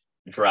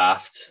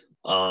draft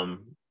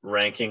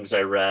rankings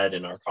I read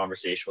in our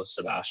conversation with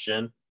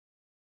Sebastian,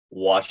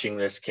 watching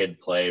this kid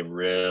play,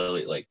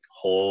 really,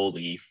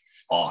 holy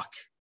fuck.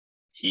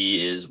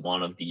 He is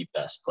one of the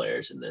best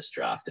players in this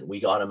draft, and we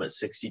got him at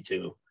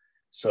 62.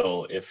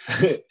 So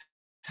if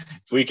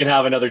we can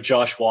have another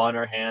Josh Waugh in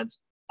our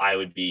hands, I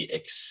would be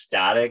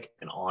ecstatic.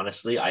 And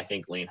honestly, I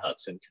think Lane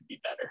Hutson could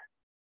be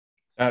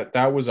better.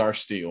 That was our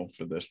steal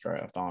for this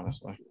draft,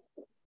 honestly.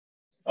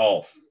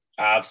 Oh,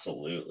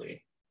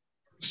 absolutely.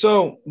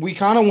 So we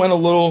kind of went a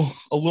little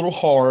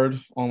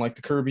hard on the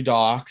Kirby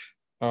Doc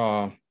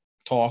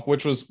talk,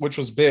 which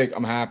was big.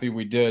 I'm happy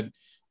we did.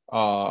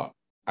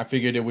 I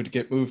figured it would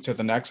get moved to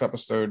the next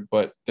episode,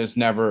 but there's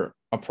never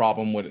a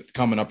problem with it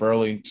coming up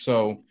early.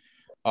 So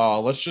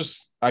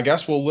I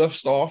guess we'll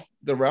list off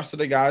the rest of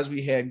the guys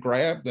we had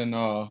grabbed,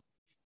 and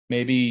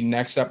maybe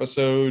next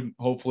episode,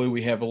 hopefully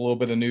we have a little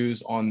bit of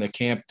news on the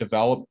camp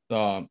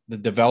the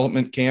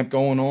development camp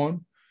going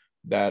on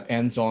that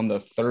ends on the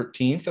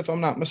 13th, if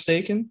I'm not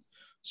mistaken.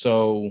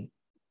 So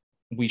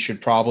we should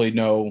probably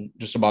know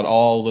just about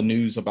all the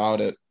news about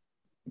it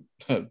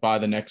by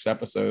the next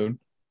episode.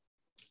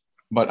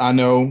 But I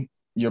know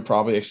you're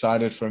probably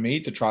excited for me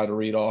to try to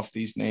read off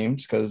these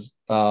names, because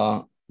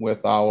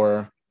with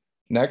our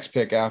next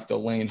pick after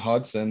Lane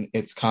Hutson,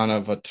 it's kind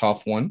of a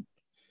tough one,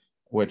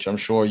 which I'm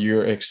sure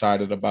you're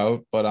excited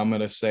about. But I'm going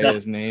to say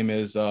his name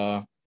is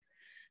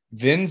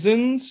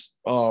Vincent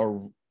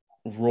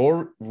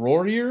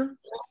Rohrer,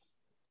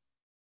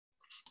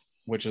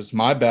 which is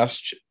my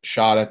best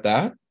shot at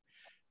that.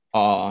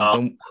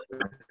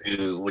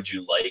 Would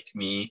you like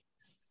me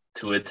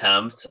to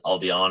attempt? I'll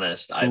be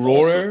honest.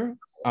 Rohrer,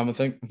 I'm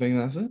thinking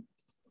that's it.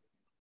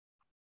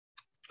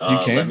 You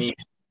can.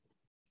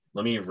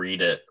 Let me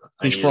read it.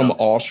 He's from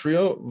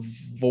Austria.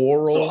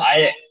 So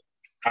I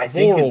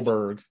think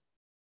Vorarlberg.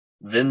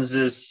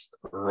 Vincent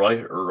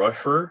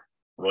Rohrer,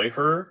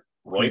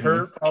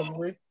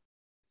 probably.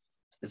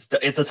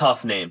 It's a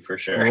tough name for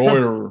sure.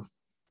 Rohrer.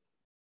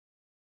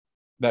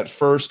 That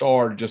first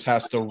R just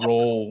has to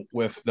roll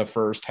with the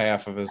first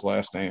half of his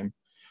last name.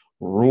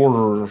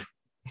 Rohrer.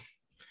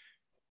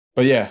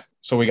 But yeah,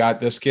 so we got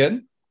this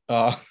kid.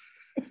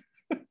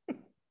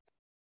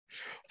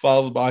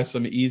 Followed by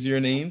some easier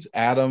names: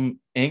 Adam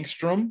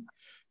Engstrom,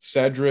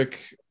 Cedric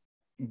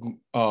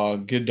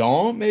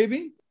Guidon,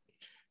 maybe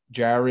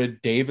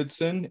Jared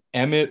Davidson,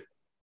 Emmett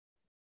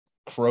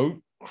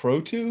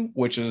Crotu,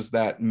 which is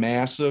that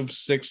massive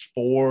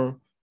 6'4"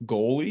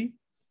 goalie,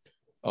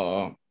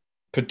 Petteri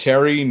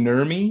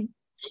Nurmi,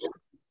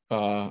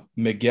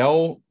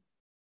 Miguel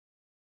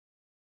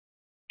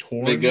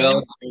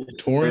Miguel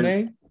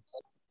Tournier.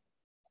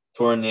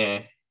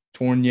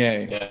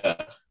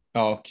 Yeah.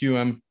 Oh,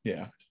 QM.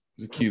 Yeah,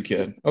 he's a Q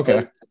kid.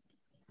 Okay.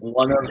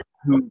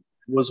 Who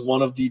was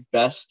one of the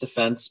best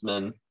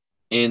defensemen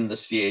in the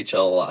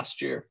CHL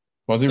last year.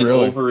 Was he An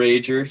really?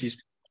 overager. He's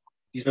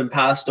been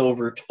passed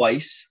over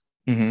twice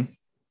Mm-hmm.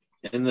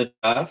 in the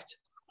draft.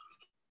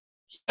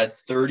 He had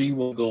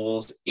 31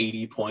 goals,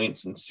 80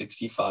 points, and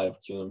 65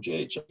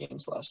 QMJHL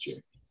games last year.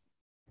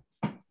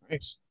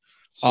 Nice.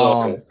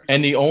 So,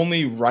 and the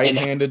only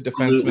right-handed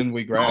defenseman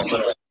we grabbed.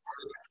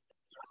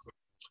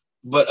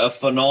 But a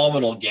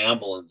phenomenal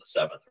gamble in the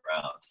 7th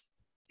round.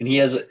 And he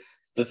has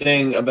the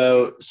thing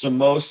about, so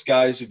most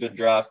guys who've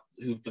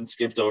been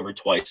skipped over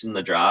twice in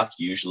the draft,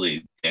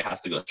 usually they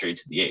have to go straight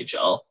to the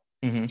AHL.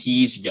 Mm-hmm.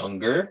 He's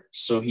younger,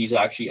 so he's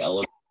actually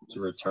eligible to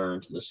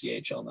return to the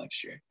CHL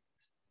next year.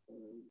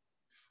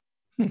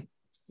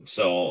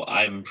 So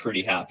I'm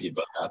pretty happy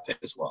about that pick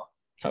as well.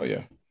 Hell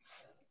yeah.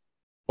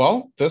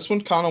 Well, this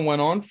one kind of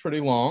went on pretty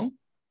long.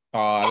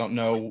 I don't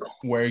know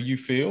where you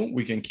feel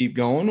we can keep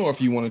going, or if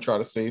you want to try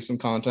to save some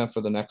content for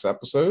the next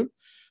episode.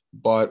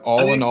 But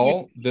all in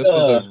all, this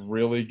was a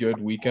really good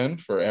weekend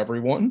for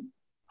everyone.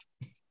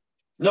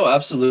 No,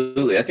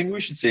 absolutely. I think we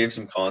should save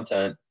some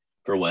content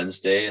for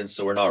Wednesday, and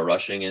so we're not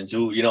rushing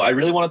into, I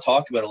really want to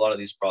talk about a lot of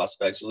these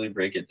prospects, really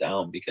break it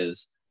down,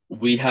 because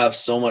we have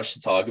so much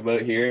to talk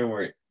about here, and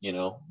we're,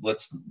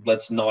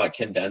 let's not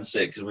condense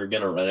it because we're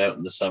going to run out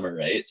in the summer,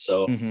 right?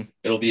 So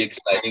It'll be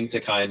exciting to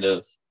kind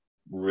of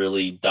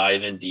really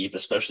dive in deep,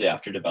 especially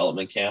after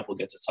development camp. We'll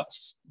get to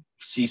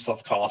see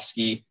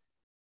Slavkovsky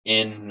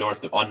on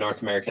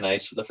North American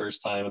ice for the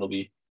first time. It'll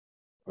be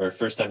our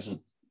first time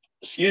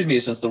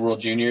since the World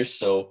Juniors.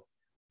 So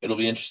it'll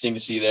be interesting to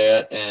see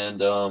that.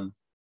 And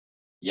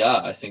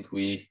I think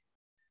we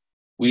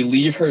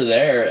leave her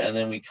there, and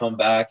then we come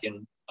back,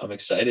 and I'm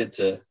excited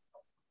to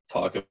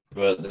talk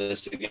about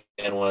this again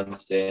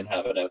Wednesday and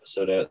have an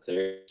episode out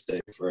Thursday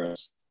for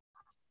us.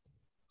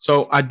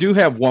 So I do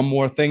have one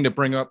more thing to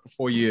bring up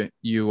before you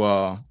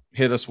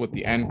hit us with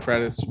the end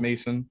credits,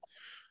 Mason.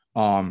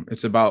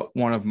 It's about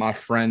one of my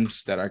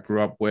friends that I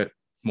grew up with,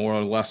 more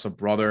or less a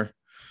brother.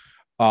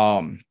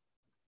 My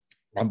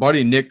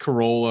buddy Nick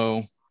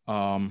Carollo,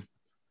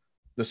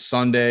 the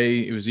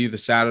Sunday, it was either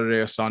Saturday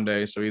or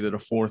Sunday, so either the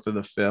 4th or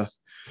the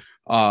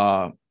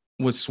 5th,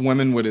 was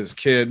swimming with his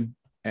kid,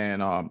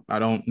 and I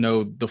don't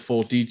know the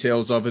full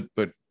details of it,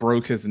 but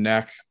broke his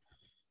neck.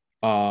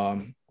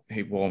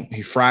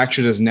 He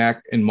fractured his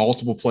neck in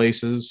multiple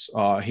places.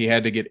 He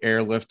had to get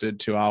airlifted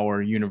to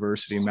our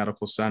university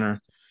medical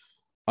center.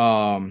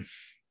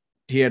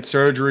 He had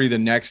surgery the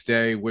next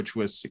day, which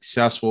was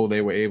successful.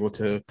 They were able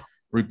to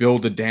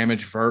rebuild the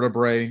damaged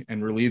vertebrae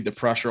and relieve the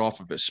pressure off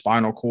of his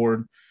spinal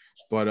cord.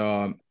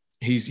 But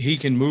he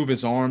can move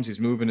his arms. He's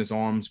moving his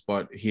arms,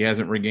 but he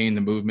hasn't regained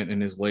the movement in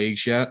his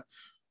legs yet.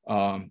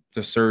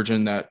 The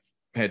surgeon that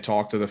had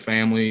talked to the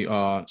family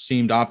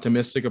seemed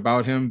optimistic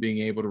about him being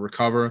able to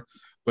recover,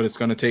 but it's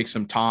going to take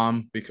some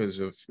time because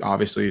of,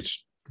 obviously,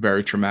 it's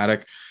very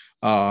traumatic.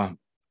 My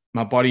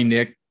buddy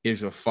Nick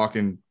is a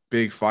fucking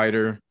big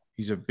fighter.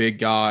 He's a big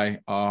guy.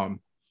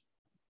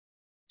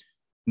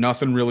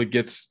 Nothing really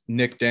gets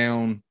Nick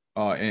down.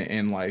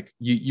 And like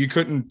you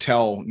couldn't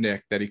tell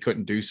Nick that he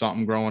couldn't do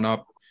something growing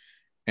up.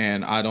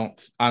 And I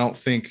don't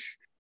think,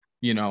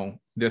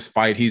 this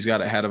fight he's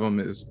got ahead of him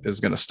is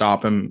going to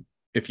stop him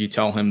if you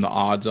tell him the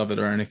odds of it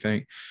or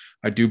anything.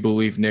 I do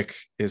believe Nick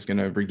is going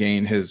to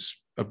regain his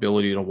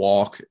ability to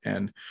walk,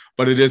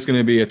 but it is going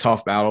to be a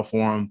tough battle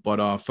for him.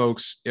 But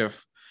folks,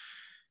 if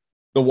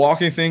the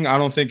walking thing, I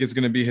don't think is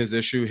going to be his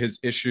issue. His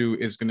issue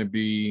is going to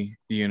be,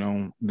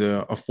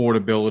 the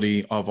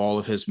affordability of all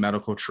of his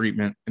medical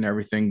treatment and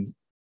everything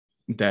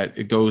that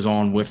it goes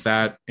on with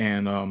that.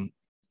 And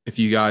if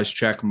you guys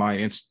check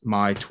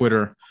my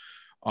Twitter,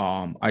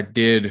 I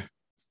did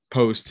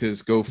post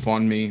his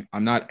GoFundMe.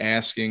 I'm not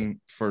asking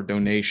for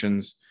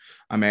donations.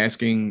 I'm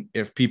asking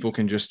if people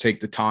can just take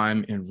the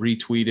time and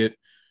retweet it,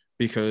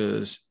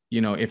 because,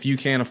 if you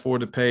can't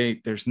afford to pay,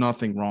 there's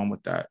nothing wrong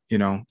with that.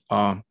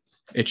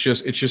 It's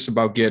just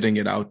about getting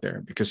it out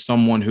there, because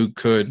someone who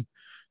could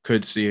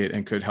see it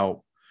and could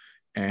help.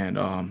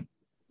 And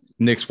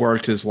Nick's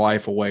worked his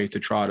life away to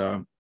try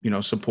to,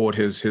 support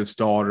his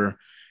daughter.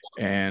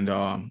 And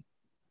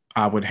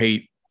I would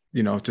hate,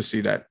 to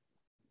see that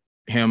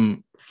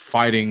him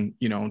fighting,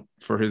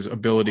 for his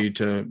ability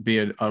to be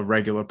a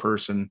regular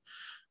person.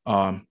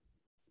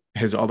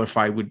 His other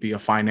fight would be a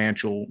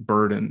financial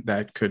burden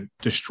that could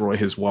destroy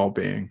his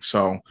well-being.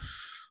 So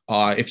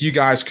if you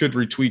guys could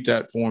retweet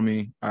that for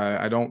me,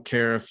 I don't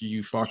care if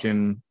you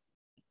fucking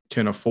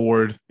can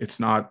afford. It's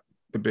not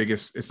the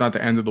biggest, it's not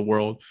the end of the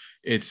world.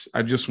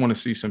 I just want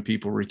to see some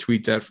people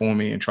retweet that for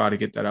me and try to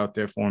get that out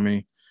there for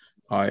me.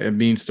 It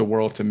means the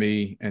world to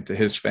me and to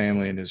his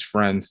family and his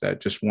friends that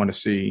just want to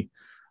see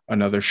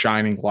another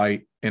shining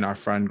light in our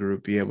friend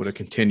group be able to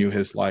continue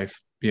his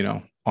life,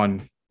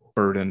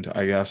 unburdened,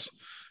 I guess.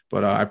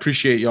 But I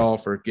appreciate y'all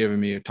for giving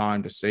me a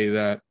time to say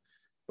that.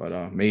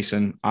 But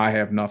Mason, I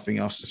have nothing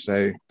else to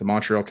say. The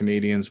Montreal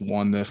Canadiens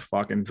won this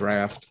fucking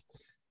draft.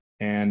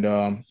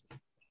 And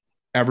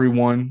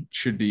everyone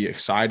should be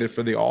excited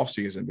for the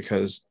offseason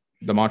because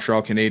the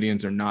Montreal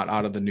Canadiens are not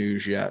out of the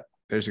news yet.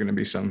 There's going to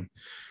be some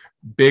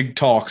big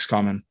talks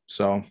coming.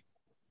 So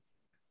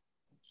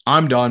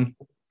I'm done.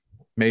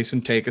 Mason,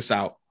 take us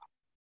out.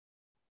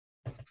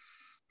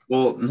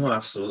 Well, no,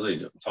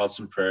 absolutely. Thoughts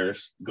and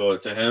prayers go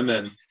out to him.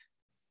 And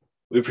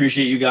we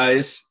appreciate you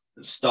guys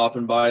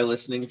stopping by,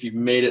 listening. If you've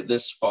made it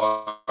this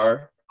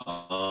far,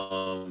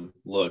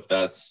 look,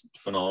 that's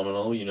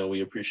phenomenal. You know,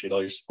 we appreciate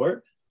all your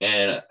support.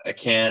 And I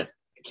can't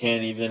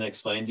even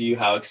explain to you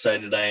how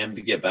excited I am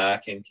to get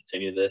back and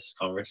continue this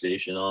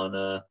conversation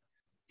on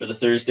for the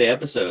Thursday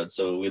episode.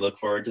 So we look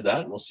forward to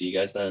that, and we'll see you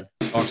guys then.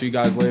 Talk to you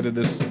guys later.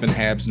 This has been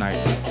Habs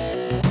Night.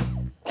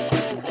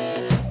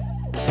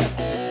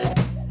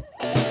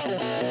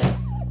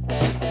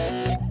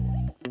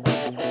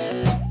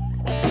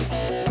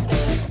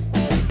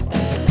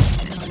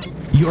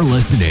 You're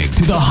listening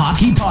to the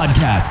Hockey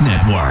Podcast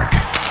Network.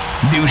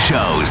 New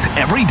shows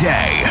every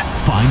day.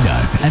 Find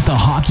us at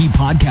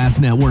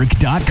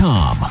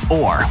thehockeypodcastnetwork.com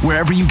or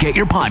wherever you get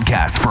your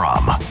podcasts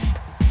from.